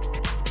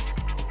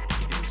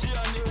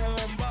 Njia ni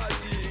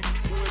uombaji,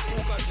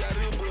 kuepuka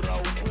jaribu la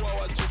ukua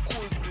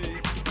wachukuzi,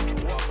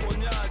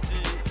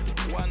 waponyaji,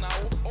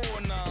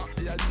 wanaoona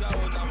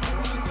yajao na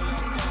mawazo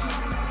ya mbali.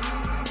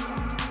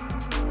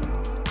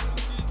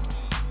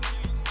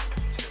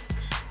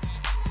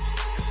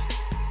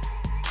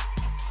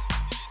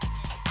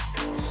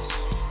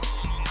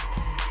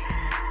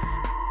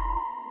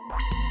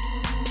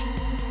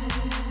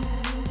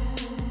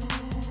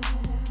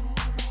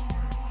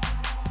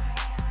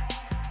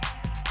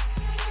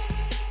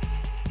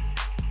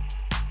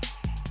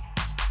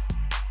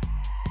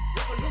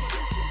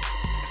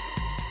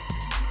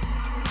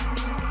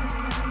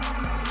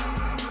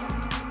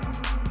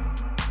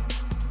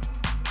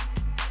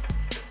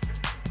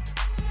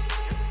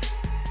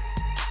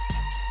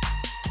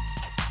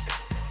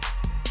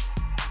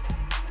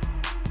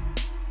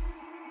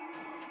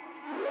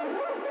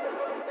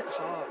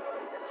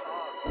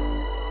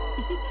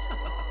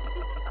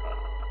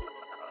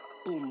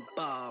 Boom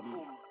bam.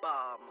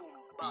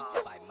 Beats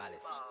by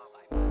Malice.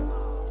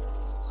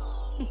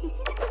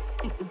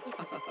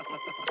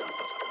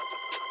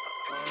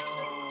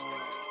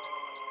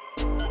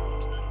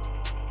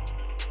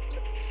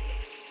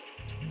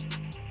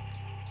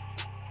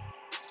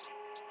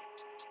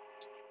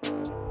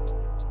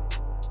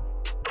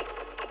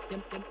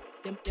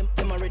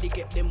 Them already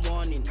get them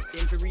warning.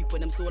 Them for reap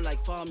when them so like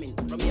farming.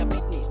 From me a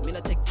picnic, me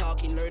not take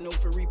talking. Learn how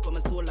for reap when my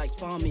soul like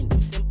farming.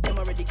 Them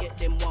already get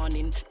them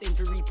warning. Them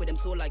for reap when them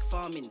so like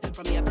farming.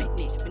 From me a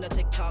picnic, me not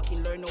take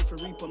talking. Learn how for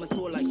reap when my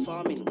soul like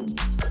farming.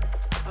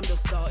 I'm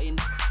just starting.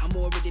 I'm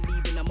already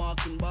leaving a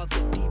marking. Bars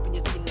get deep in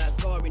your skin like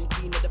scarring.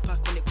 Queen of the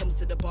pack when it comes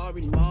to the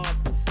barring mark.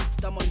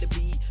 whilst I'm on the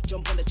beat.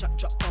 Jump on the track,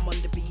 drop, I'm on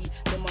the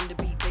beat. Them on the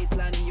beat,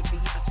 baseline in your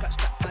feet. I scratch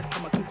that pad,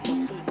 and my kids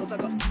must eat. Cause I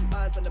got 2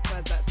 eyes on the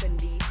prize like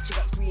Fendi. She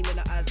got green in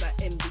her eyes like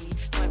envy.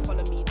 Try and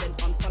follow me, then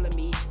unfollow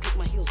me. Click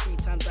my heels 3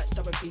 times like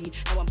Dorothy.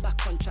 Now I'm back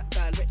on track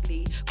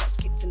directly. Got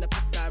skits in the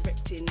pack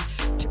directing.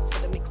 Trips for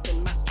the mix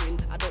and mastering.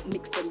 I don't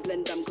mix and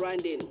blend, I'm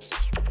grinding.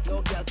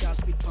 No girl can't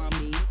spit on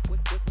me.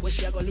 Where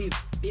she a go live?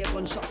 Beer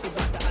gunshots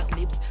without the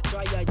ad-libs.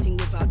 Dry eye thing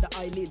without the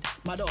eyelid.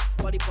 Mad up,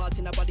 body part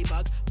in a body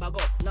bag. Bag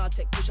up, now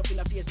take push up in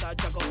a face, I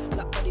drag up.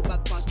 Black body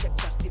bag, pants check,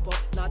 chat, zip up.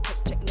 Now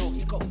check, no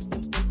hiccups.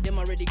 Them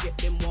already get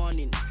them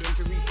warning. Them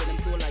for reap them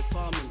so like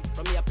farming.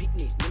 From me a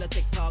picnic, me no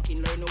take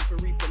talking. Learn how for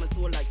reap them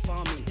so like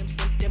farming.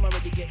 Them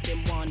already get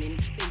them warning.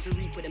 Them for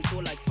reap them so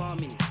like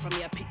farming. From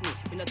me a picnic,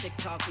 me no take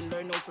talking.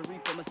 Learn how for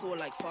reap them so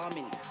like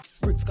farming.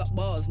 Bricks got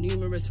bars,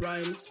 numerous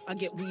rhymes. I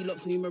get wheel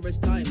ups numerous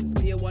times.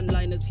 Beer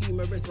one-liners,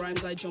 humorous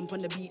rhymes. I jump on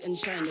the beat and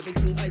shine.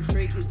 Everything I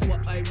break is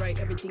what I write.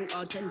 Everything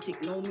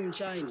authentic, no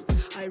moonshine.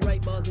 I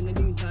write bars in the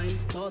noontime.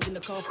 Bars in the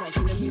car park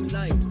in the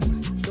moonlight.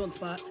 Don't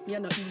spot, me a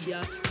no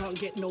idiot. Can't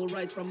get no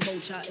rice from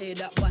Mocha. Air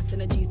that wax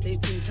energy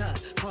stays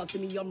intact. Can't see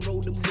me on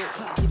road and walk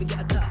past. Even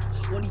get attacked.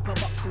 One heap of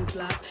boxing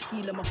slap.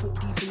 Heel on my foot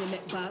deep in your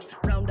neck back.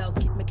 Roundhouse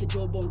kick make your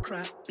jawbone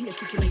crack. Beer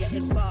kicking on your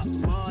head back.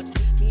 Mad.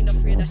 Me no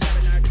afraid of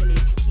Sharon R. Kelly.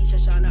 Keisha,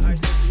 Shana R.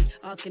 Sticky.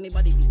 Ask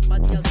anybody this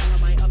bad girl thing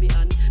on my hobby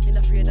and me no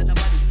afraid of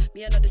nobody.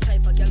 Me not the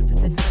type of girl for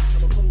send text.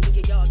 I will come to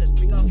your yard and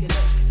ring off your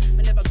neck.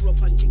 Me never grew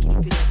up on chicken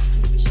fillet.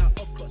 Two fish out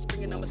up cross,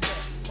 bringing on my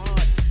step.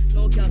 Mad.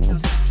 No girl can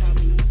stop on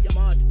me. You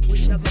mad.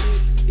 Wish I could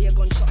live. Be a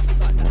gunshots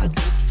without the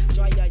ad-libs.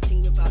 Dry eye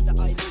thing without the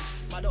eyelid.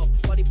 Mad up.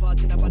 Body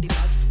part in a body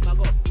bag. Bag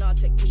up. Now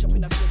take push up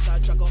in a face, I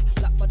drag up.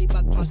 Black body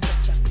bag, pants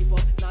check, chat, zip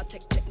up. Now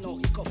take check, no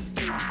hiccups.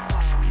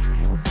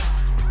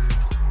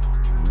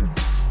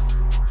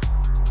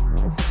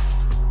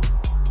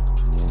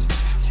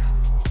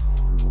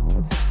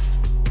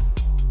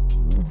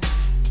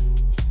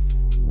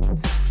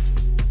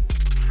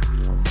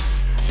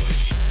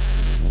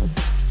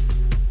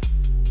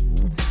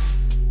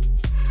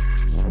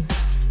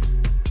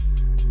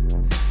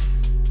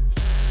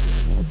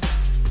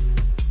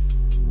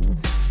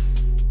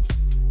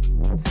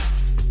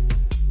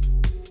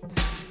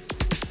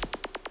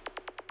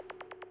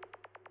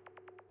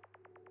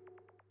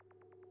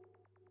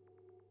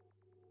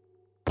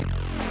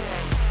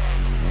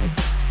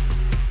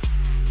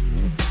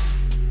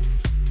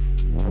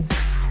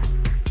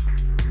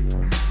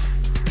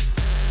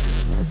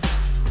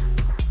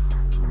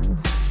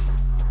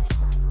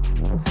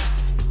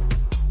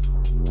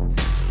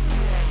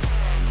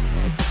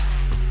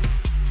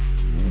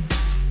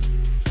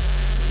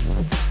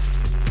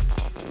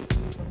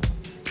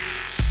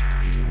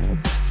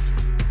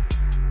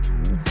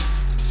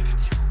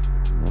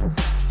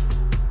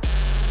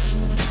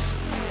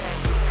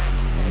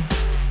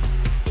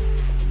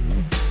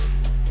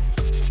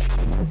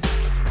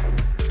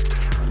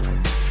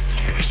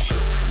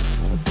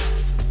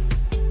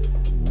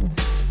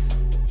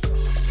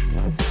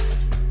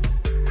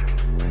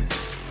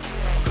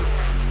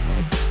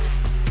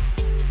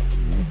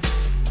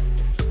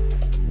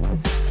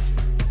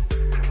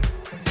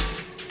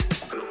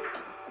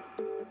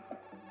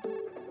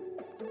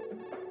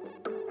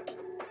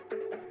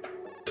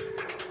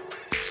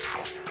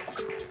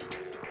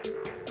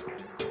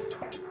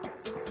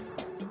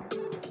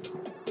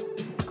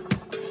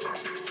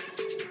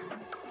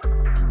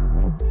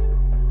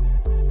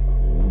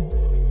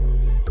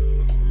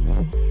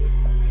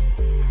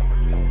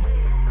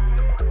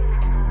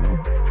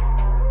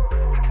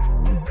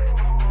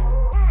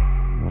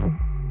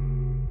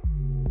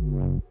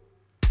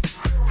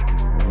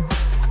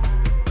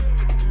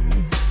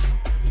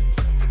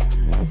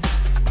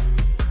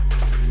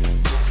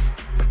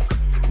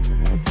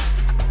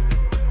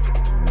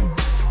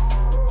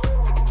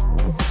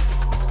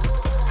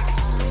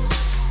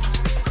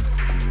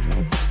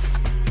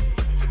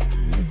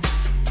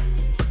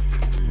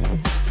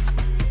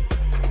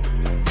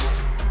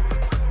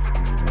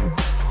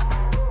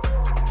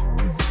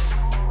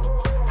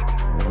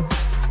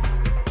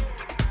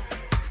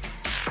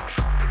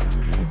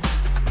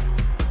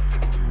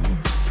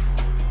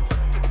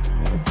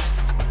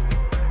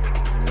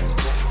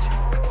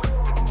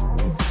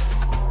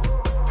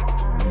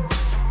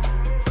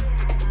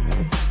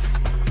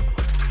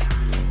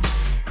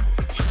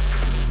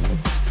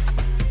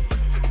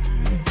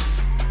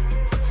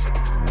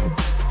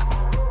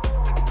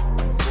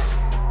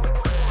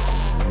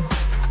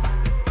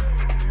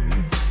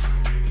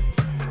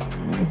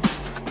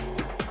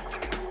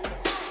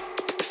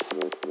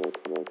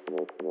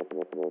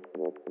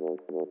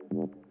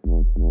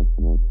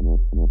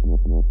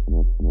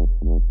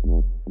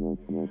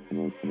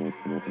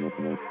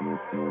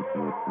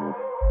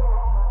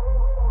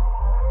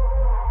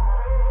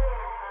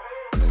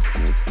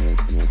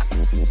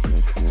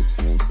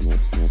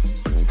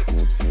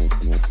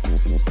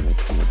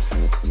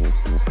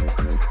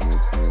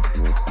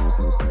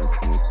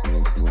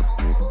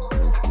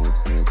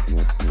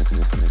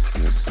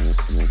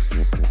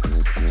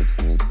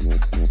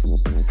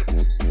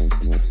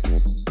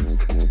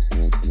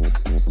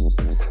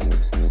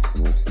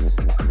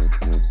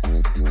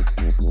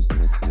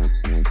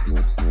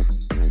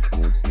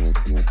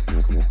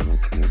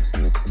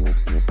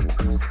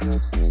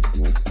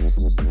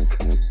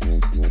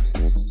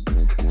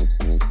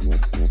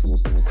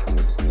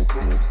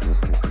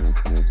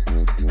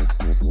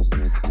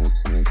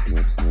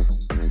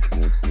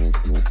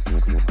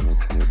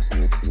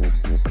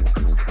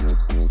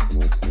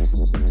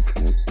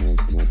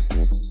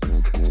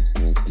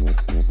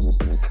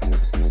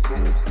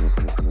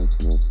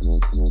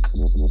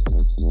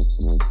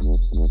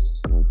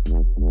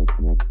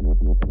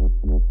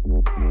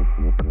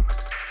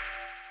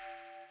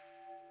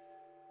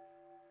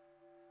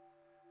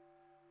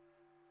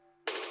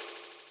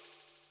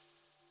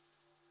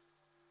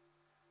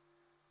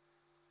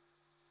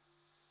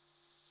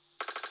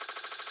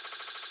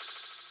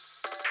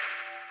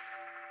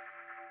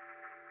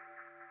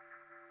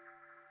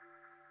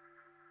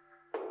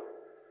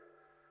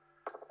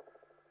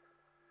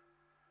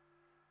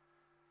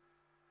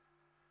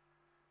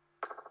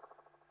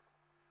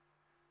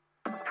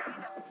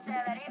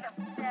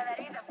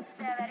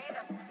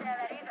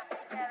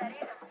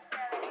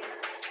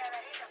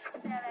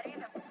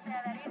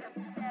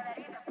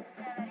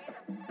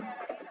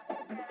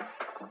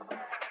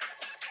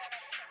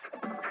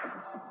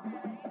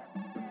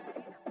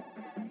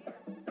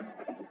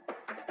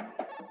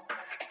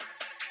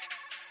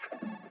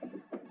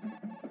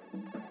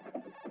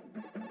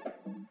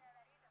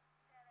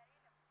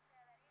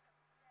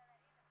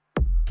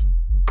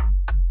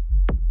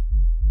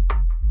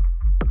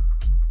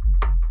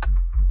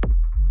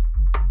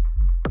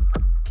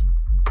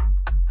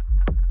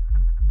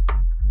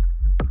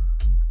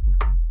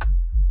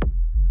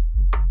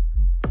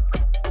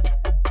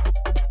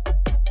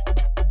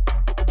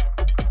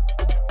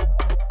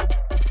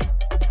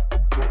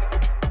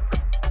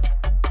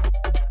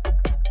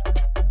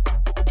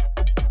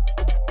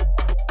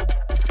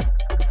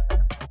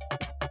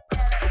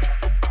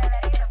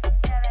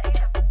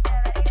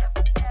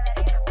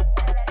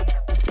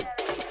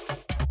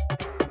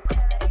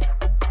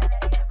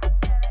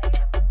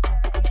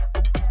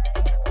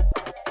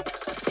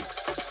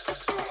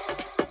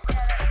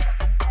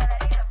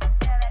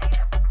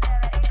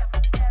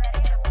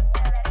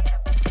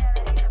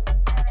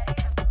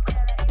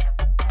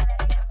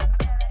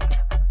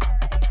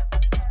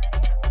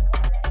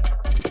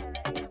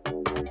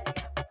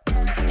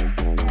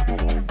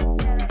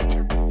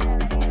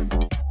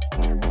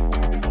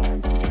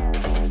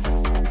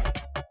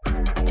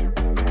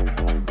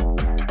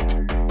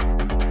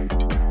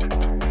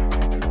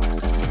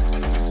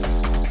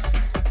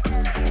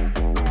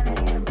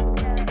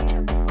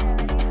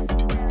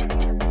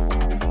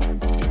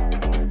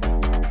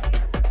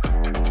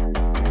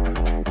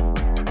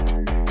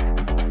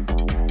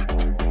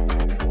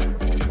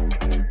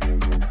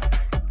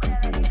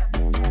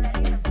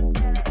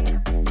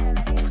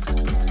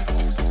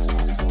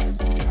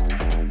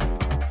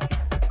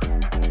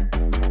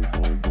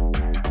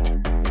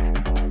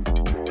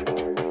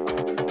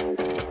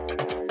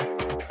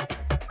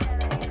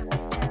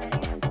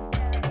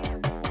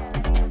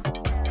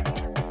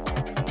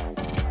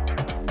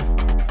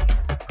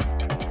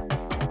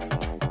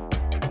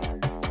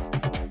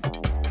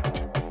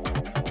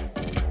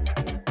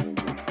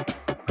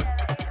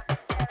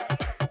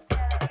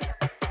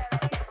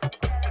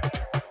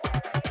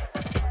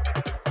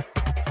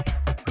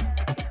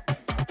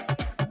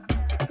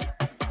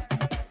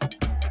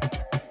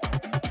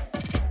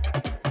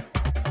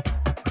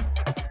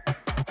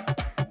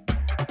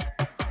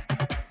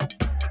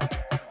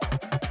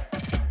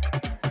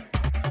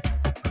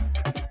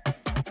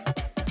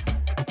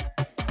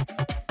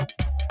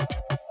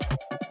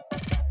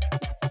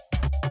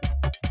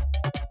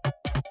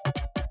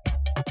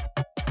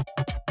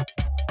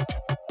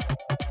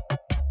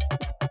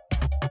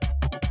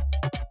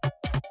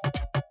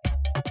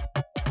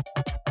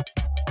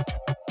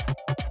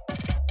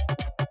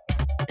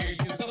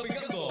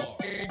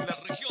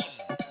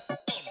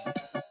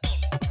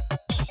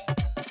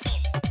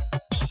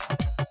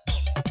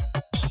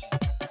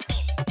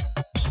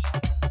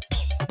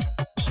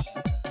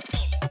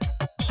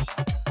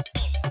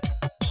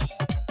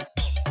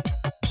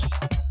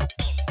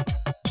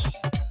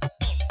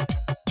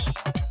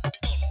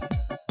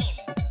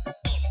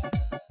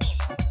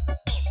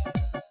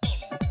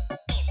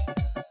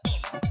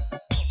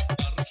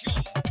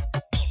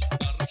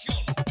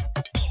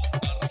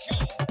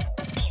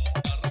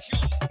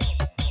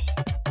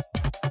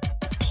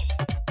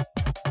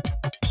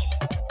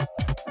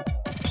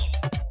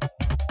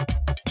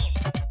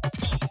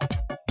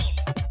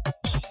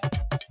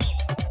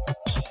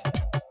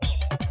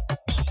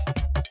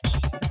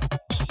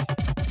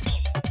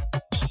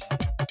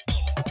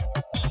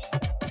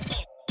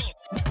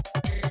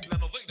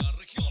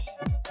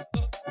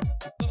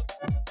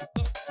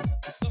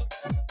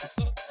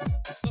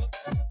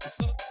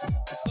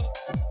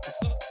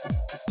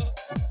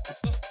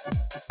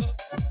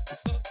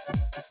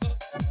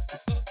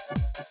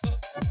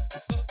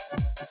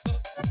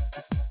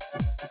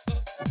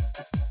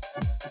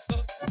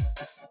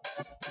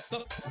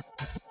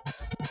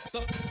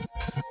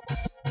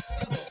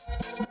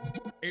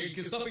 El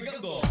que está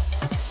pegando.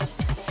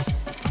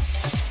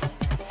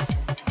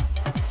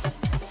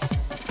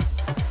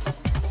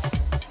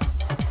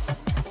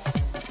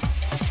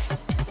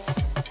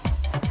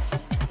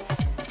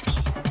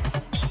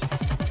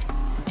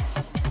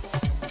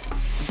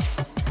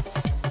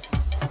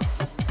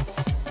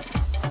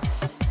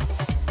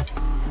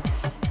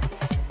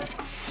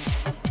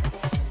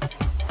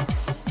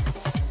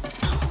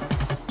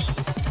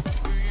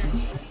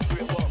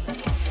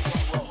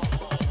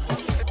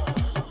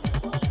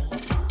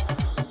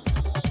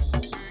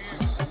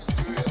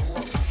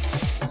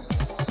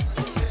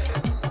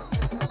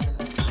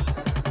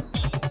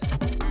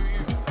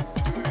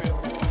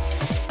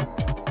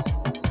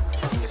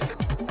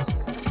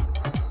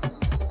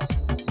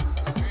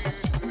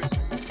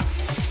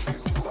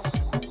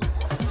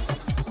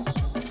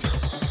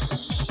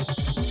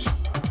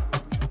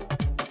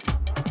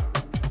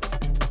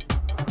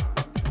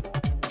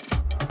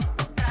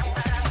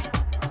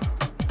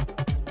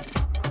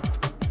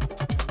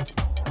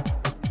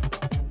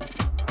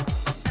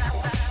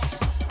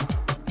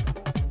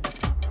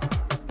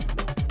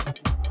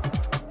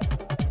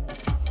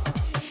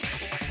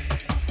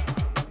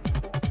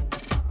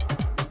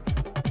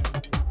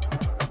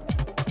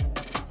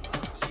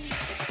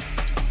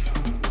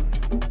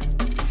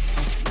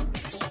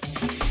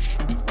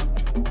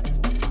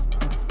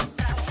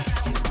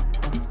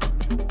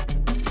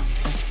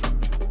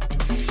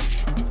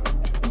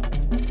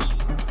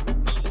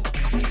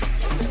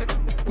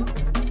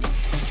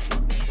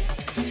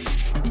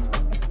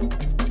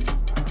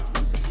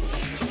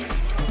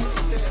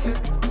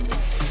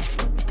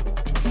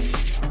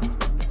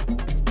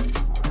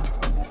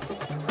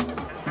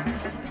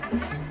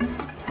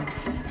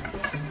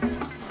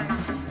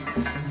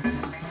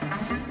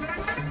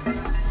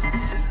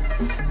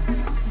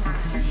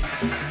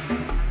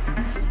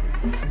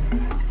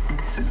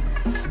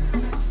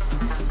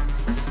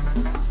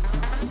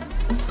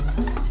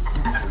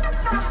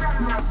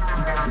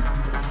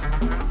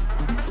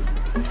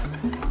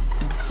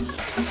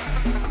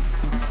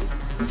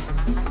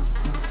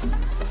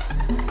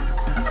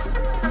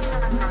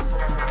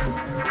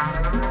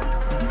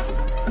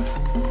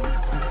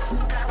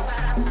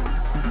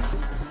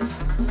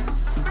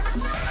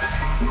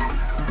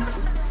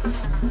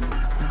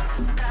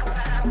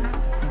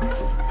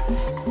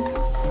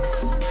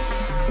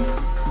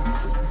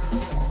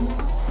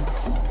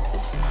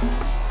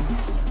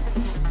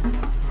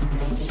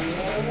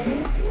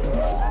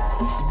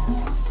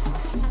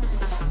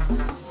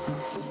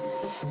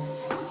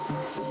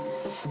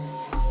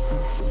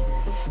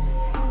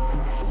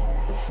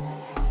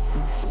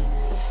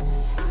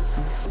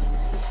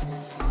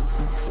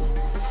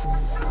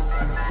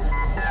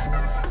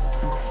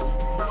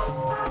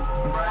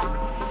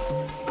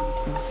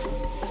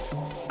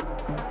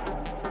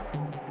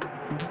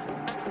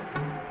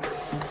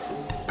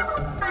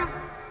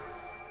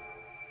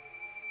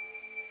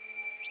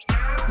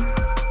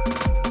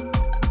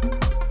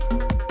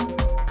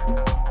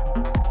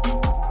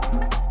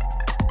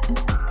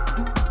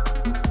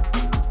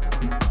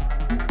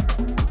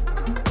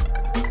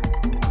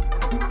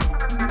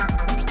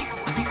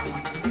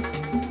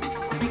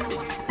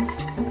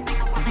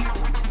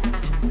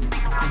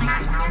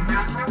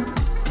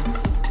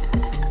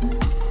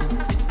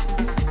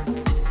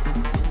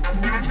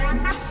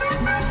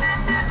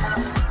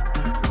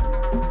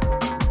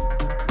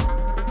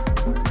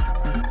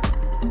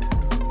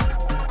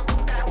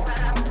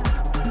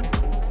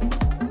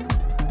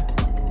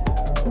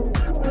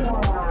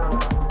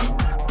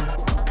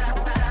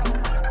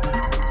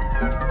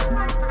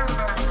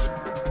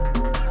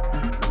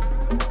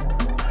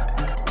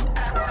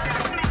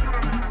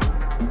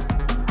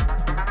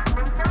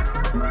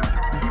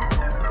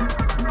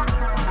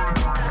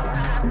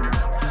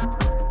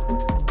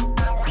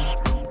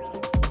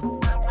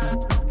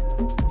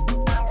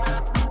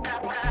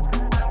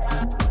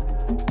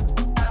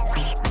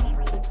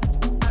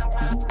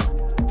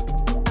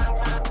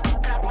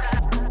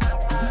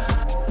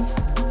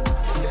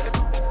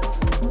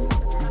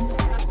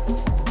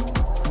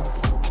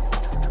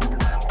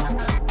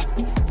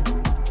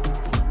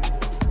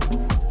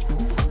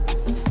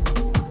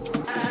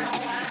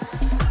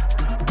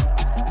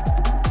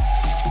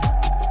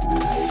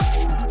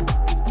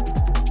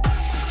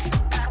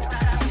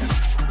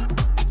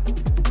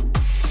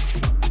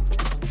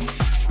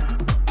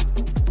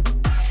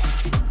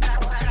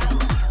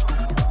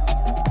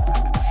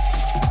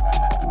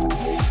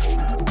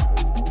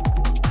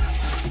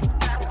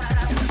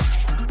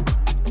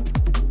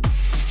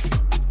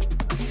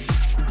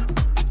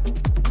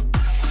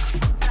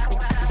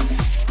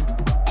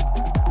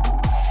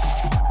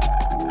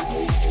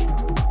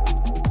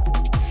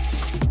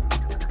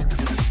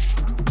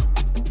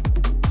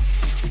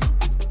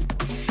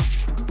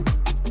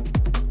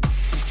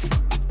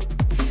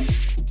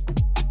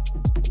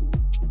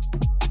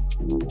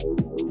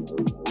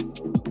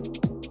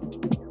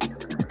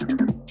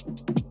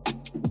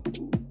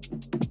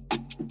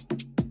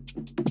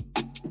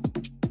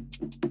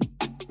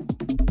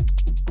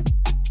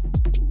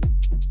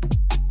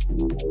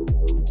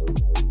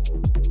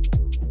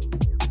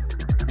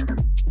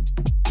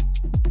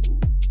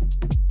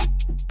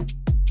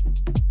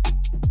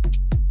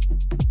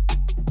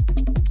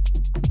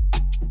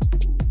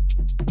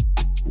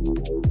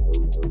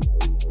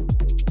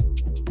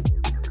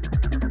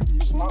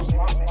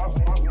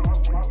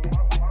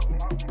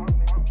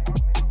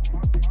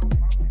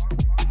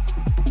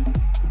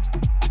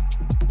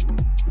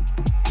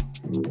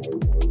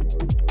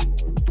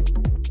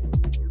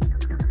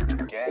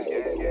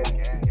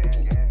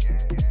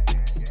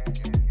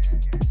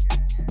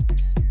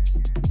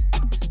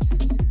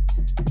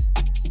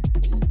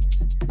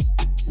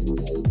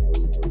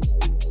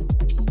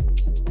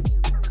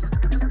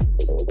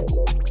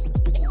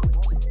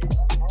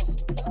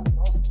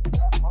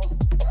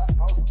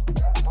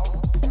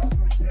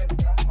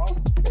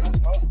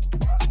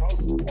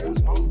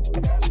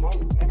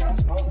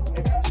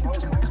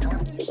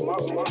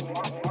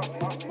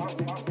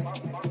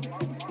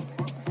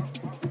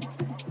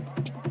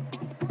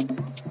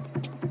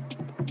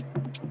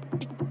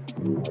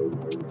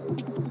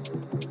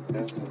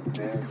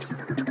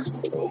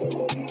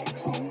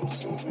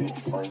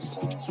 first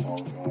time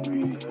smoking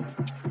weed.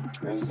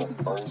 It's the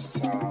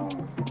first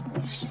time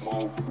we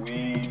smoke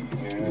weed,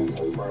 and it's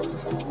the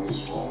first time we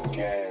smoke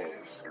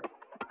gas.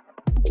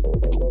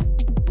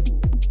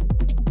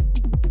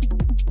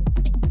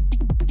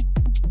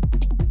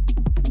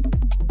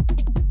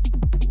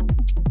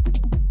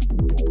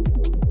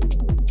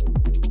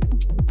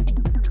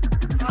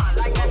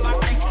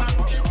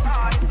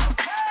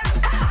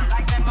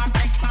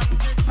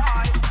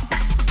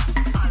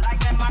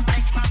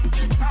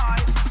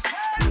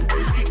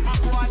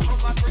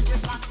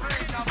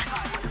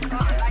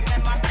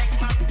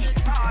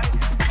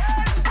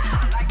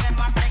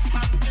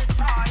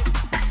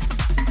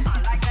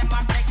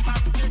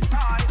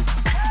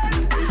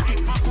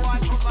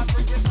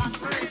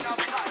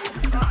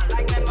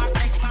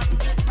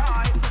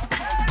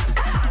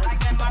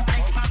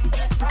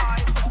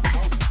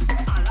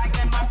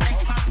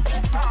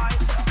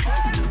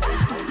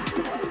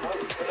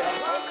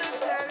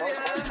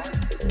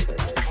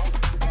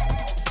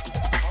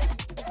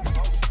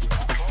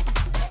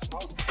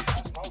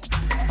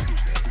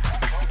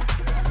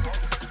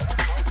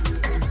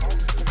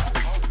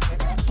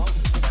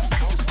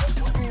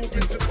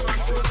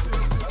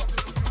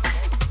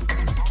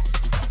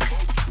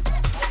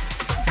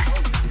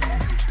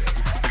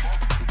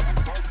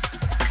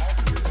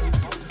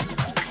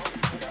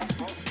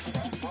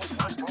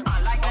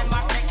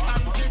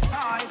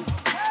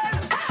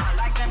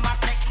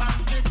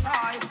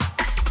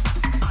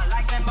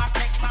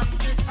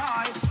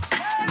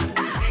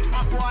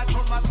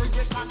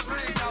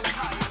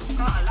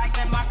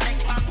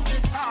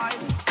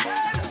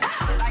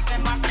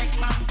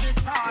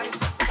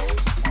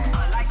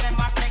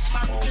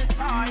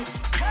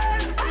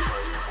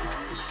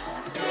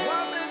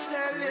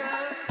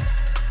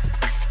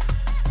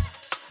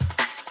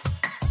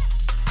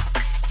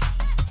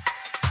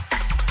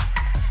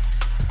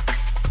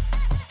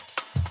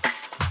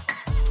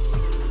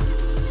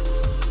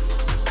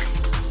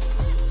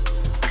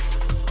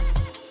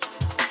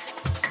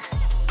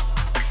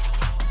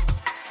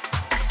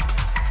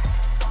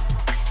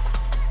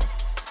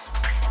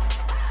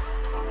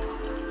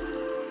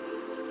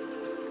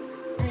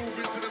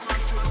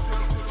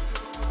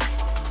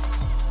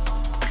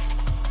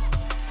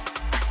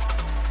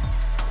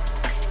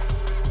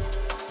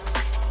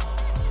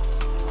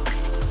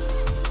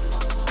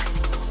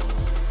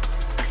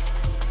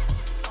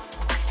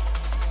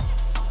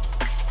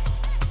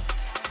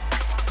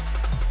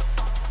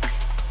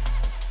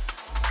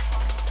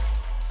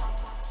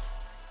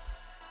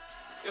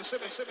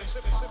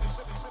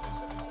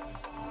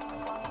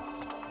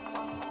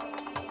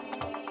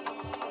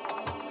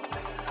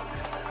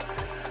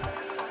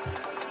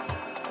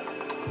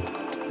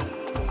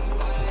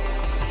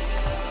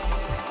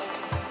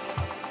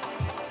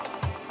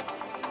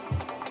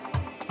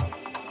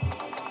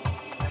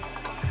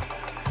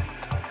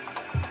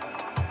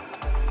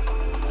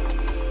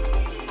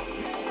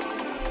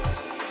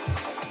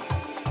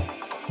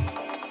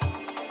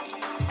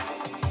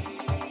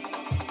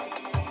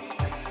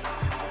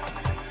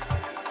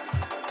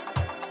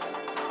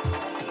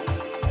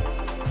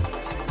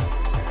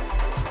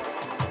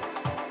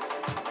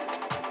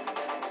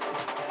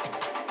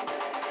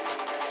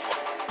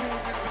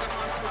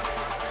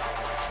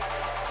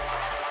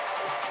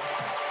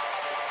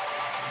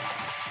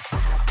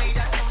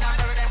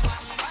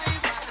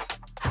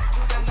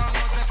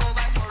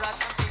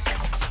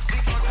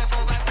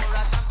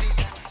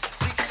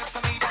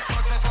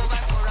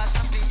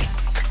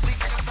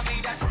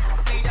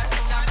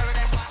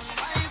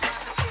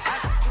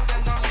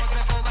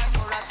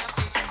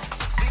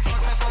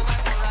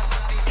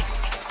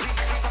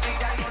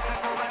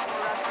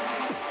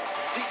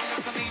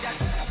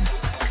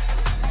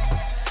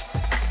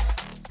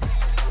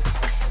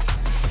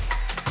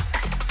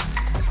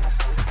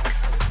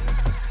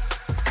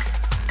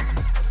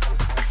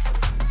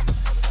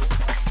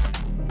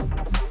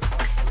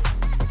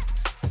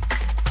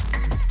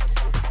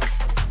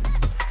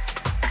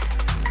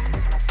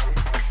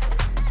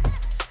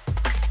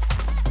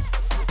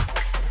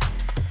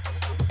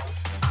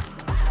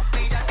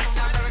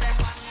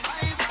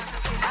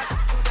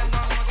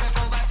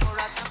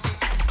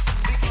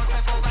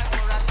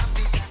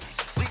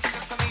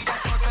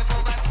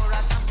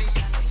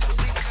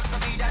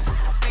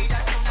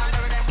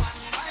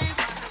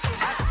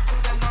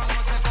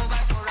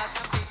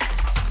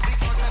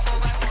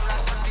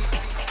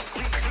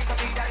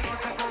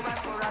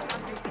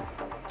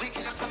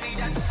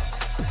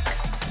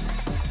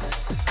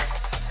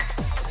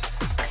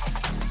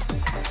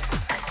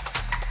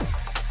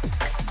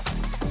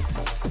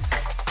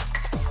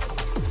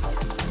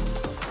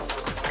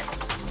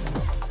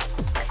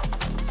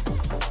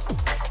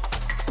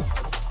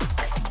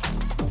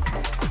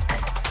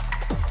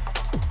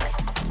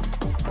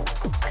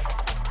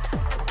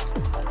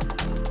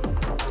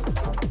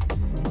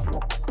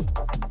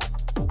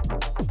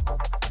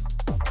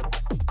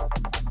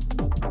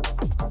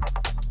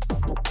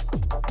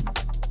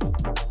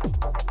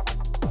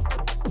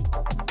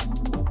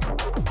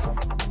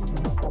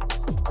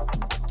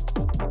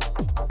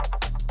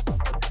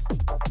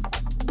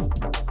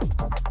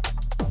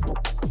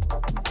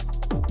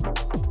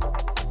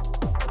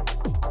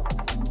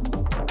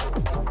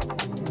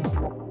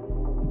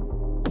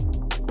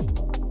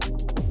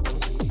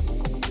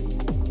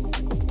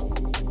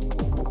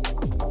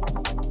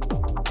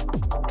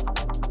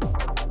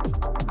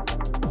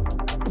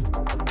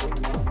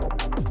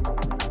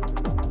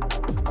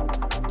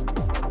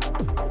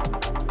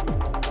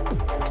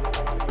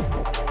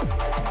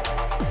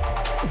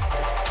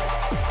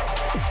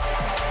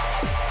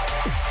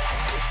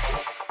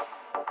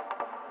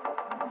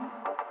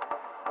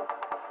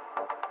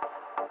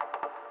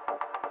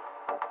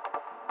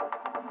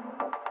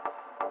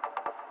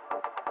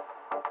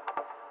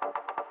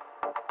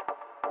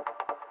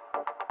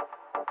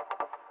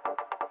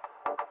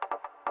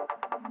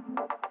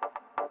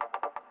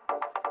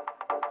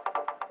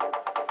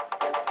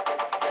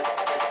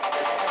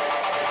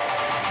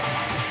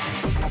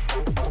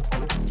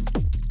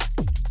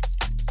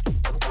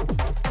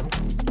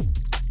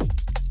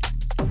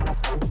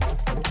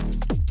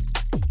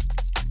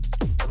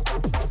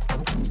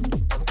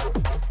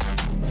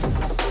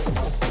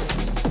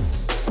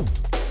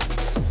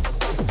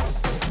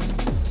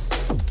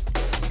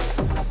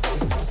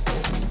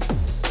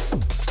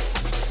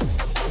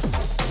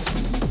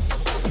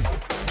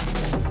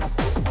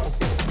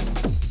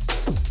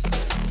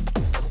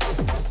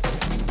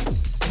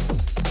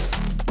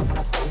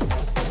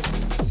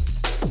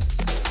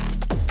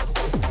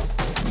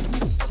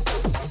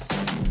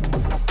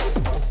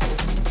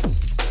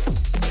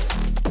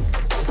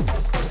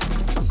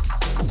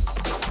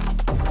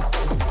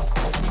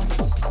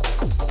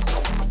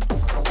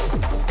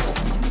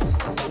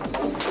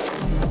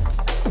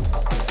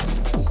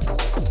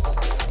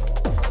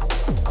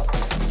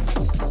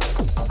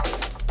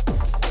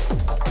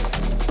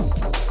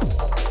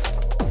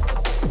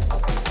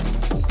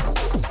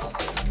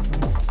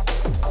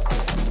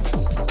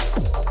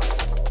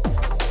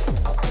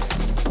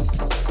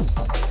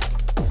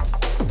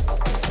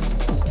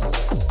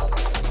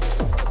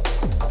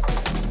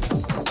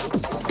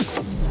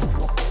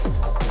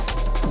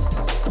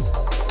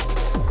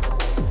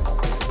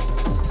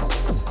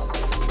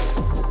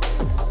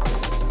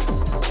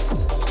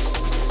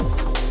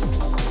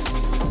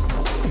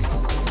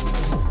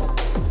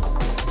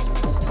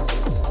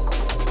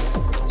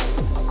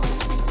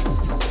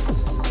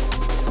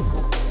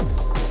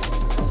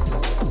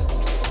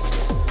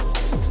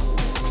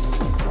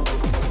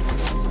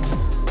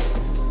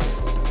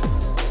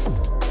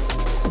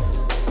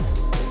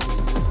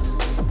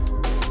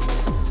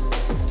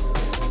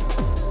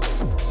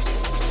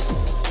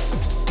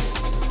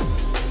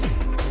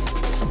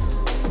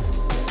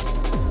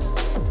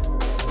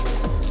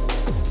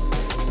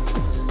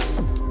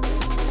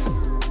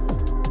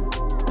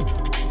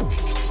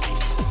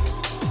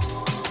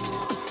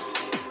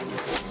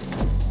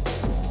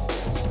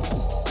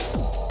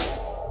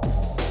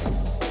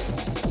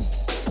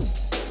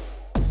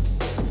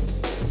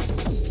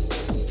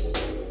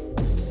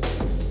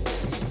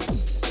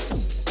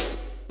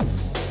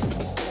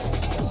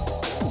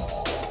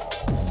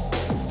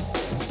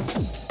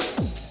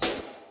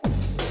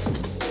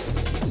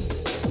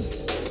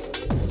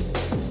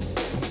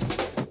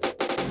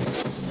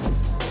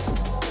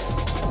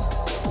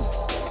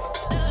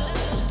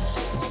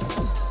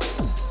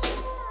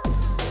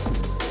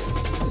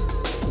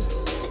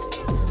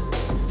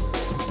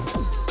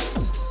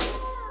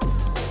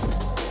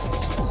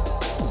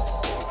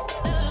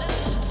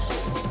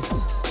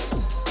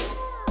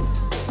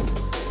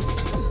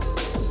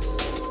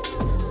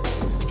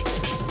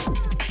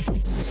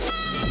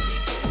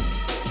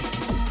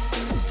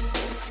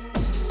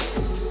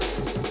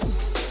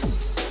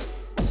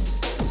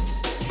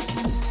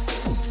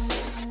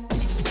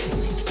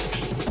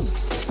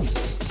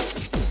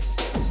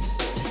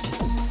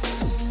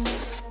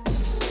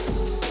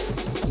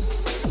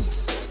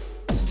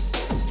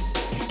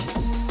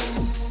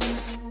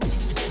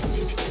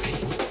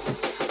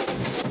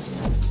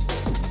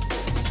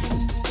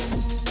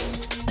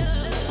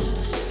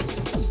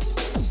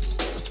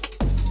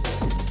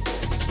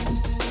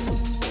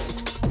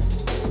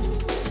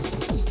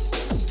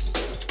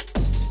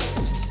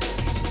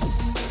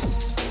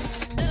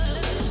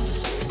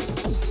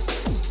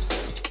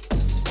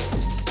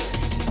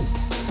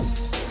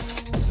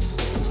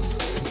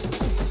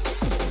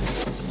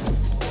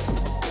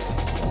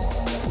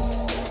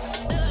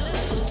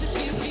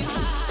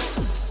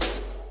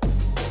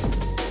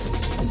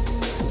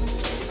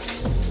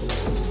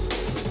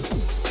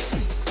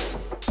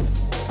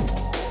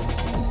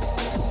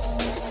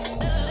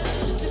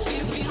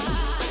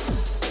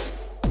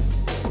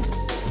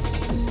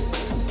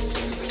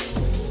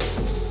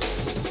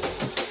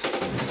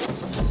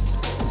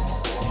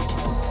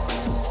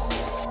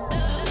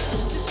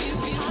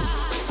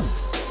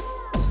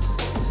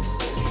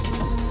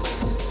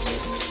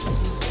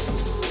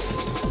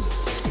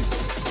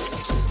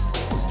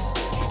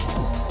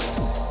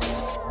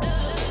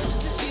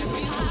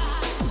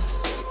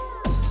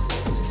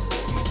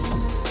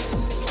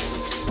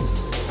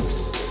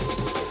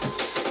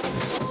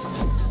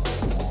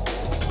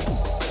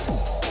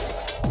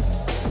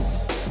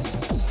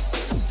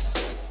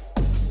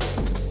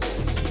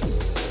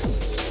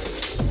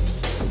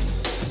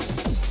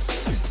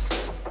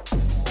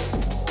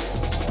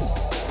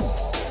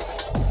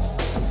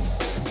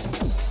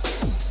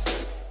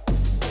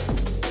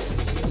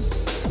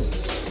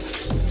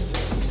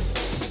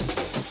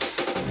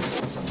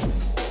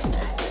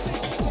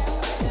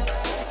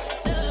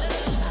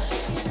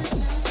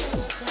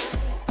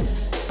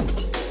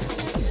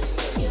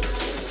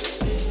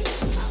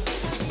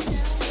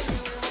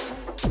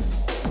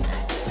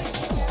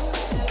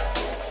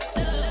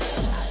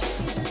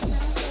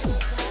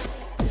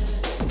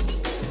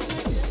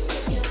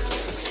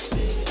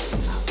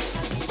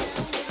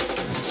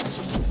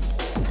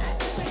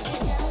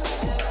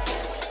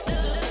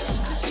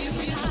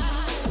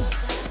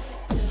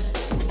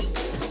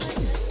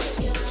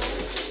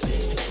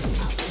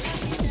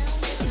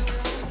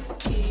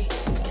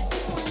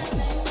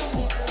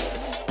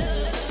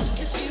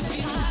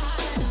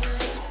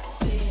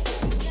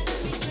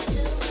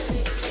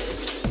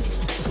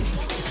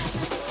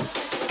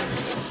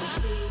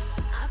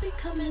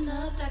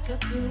 like a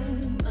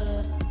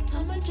puma.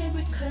 Tom and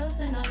Jerry curls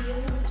and I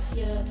use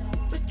ya.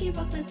 Risky,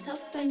 rough and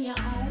tough and you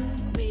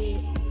own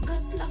me.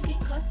 Cuss lucky,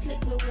 cuss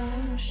lick with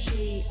one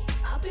shit.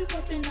 I'll be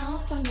rubbing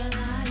off on your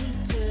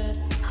lighter.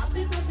 I'll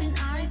be rubbing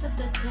eyes of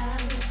the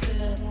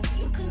tiger.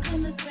 You can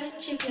come and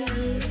scratch if you're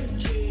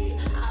itchy.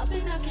 I'll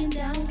be knocking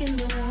down, give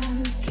me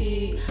one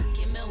key.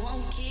 Give me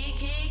one key,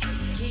 key,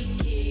 key,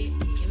 key.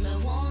 Give me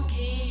one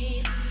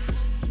key.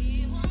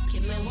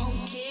 Give me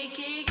one key,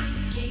 key,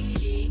 key,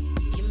 key.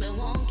 Give me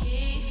one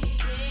key,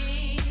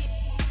 key.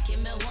 Give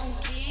me one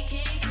key,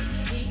 key,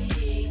 key,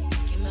 key.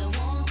 Give me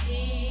one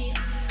key.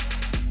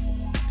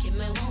 Give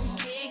me one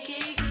key,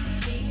 key,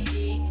 key,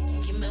 key.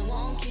 Give me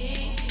one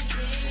key,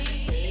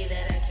 key. Say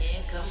that I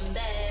can't come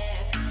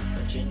back,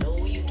 but you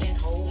know you can't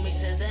hold me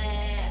to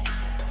that.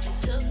 You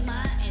took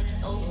mine,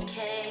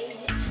 okay,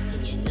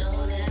 and you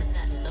know that's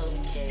not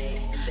okay.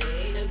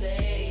 Bay to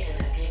bay,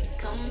 and I can't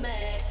come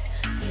back.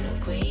 You know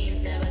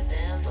queens never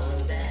stand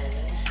for that.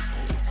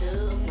 And you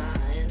took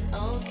mine,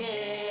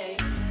 okay,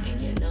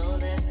 and you know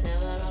that's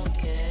never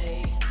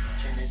okay.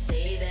 Tryna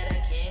say that I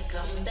can't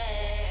come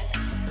back,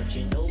 but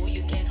you know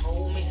you can't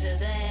hold me to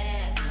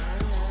that.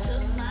 You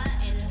took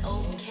mine,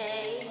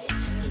 okay,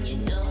 and you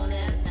know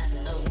that's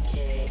not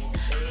okay.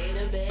 Bay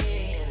to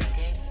bay, and I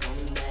can't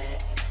come back.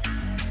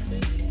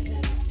 Queens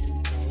never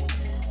stand for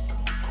that.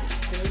 You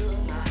took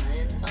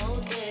mine,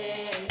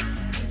 okay,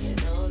 and you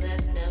know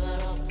that's never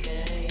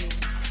okay.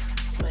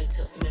 Right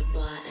up me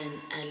bar and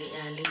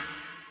alley.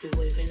 Be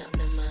waving up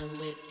the man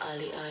with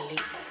ollie.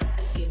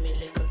 Give me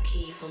like a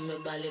key for me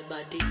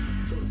body.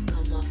 Fruits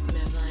come off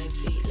me vine,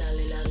 sweet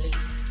lolly.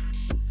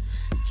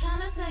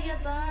 Tryna say your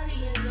body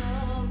is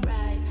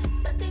alright,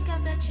 but think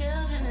of the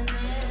children and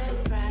their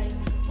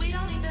price. We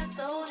don't need the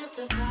soldiers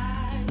to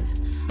fight,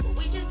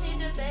 we just need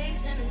the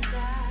Baton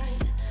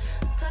inside.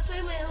 Cause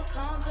we will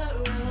conquer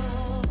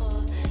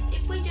all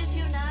if we just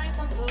unite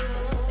one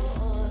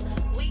for all.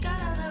 We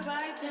got all the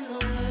rights in the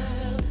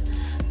world.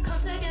 Come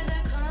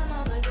together, come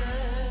on the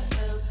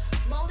girls.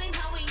 Molding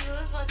how we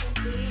use for some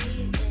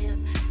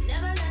feelings.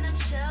 Never let them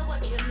show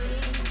what you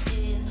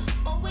mean.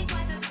 Always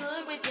fight the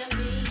good with your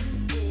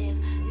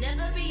meaning.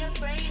 Never be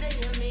afraid of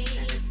your mean.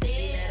 Tryna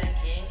say that I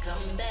can't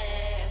come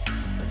back,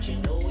 but you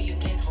know you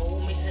can't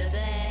hold me to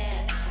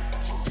that.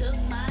 You took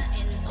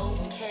mine,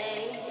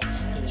 okay,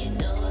 and you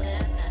know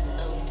that's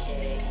not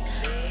okay.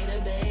 Bay to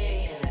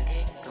bay, and I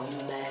can't come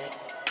back.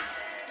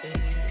 Baby,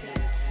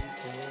 never stand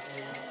for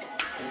that.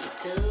 And you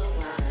took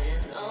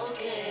mine,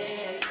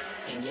 okay,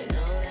 and you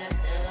know that's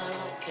never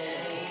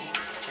okay.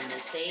 Tryna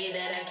say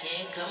that I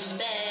can't come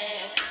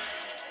back.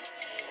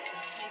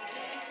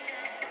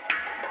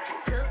 You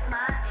took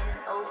mine,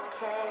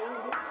 okay,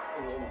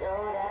 and you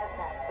know that's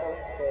not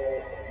okay.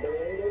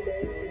 Baby,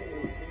 baby,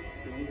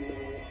 baby,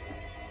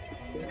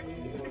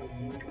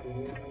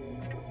 baby.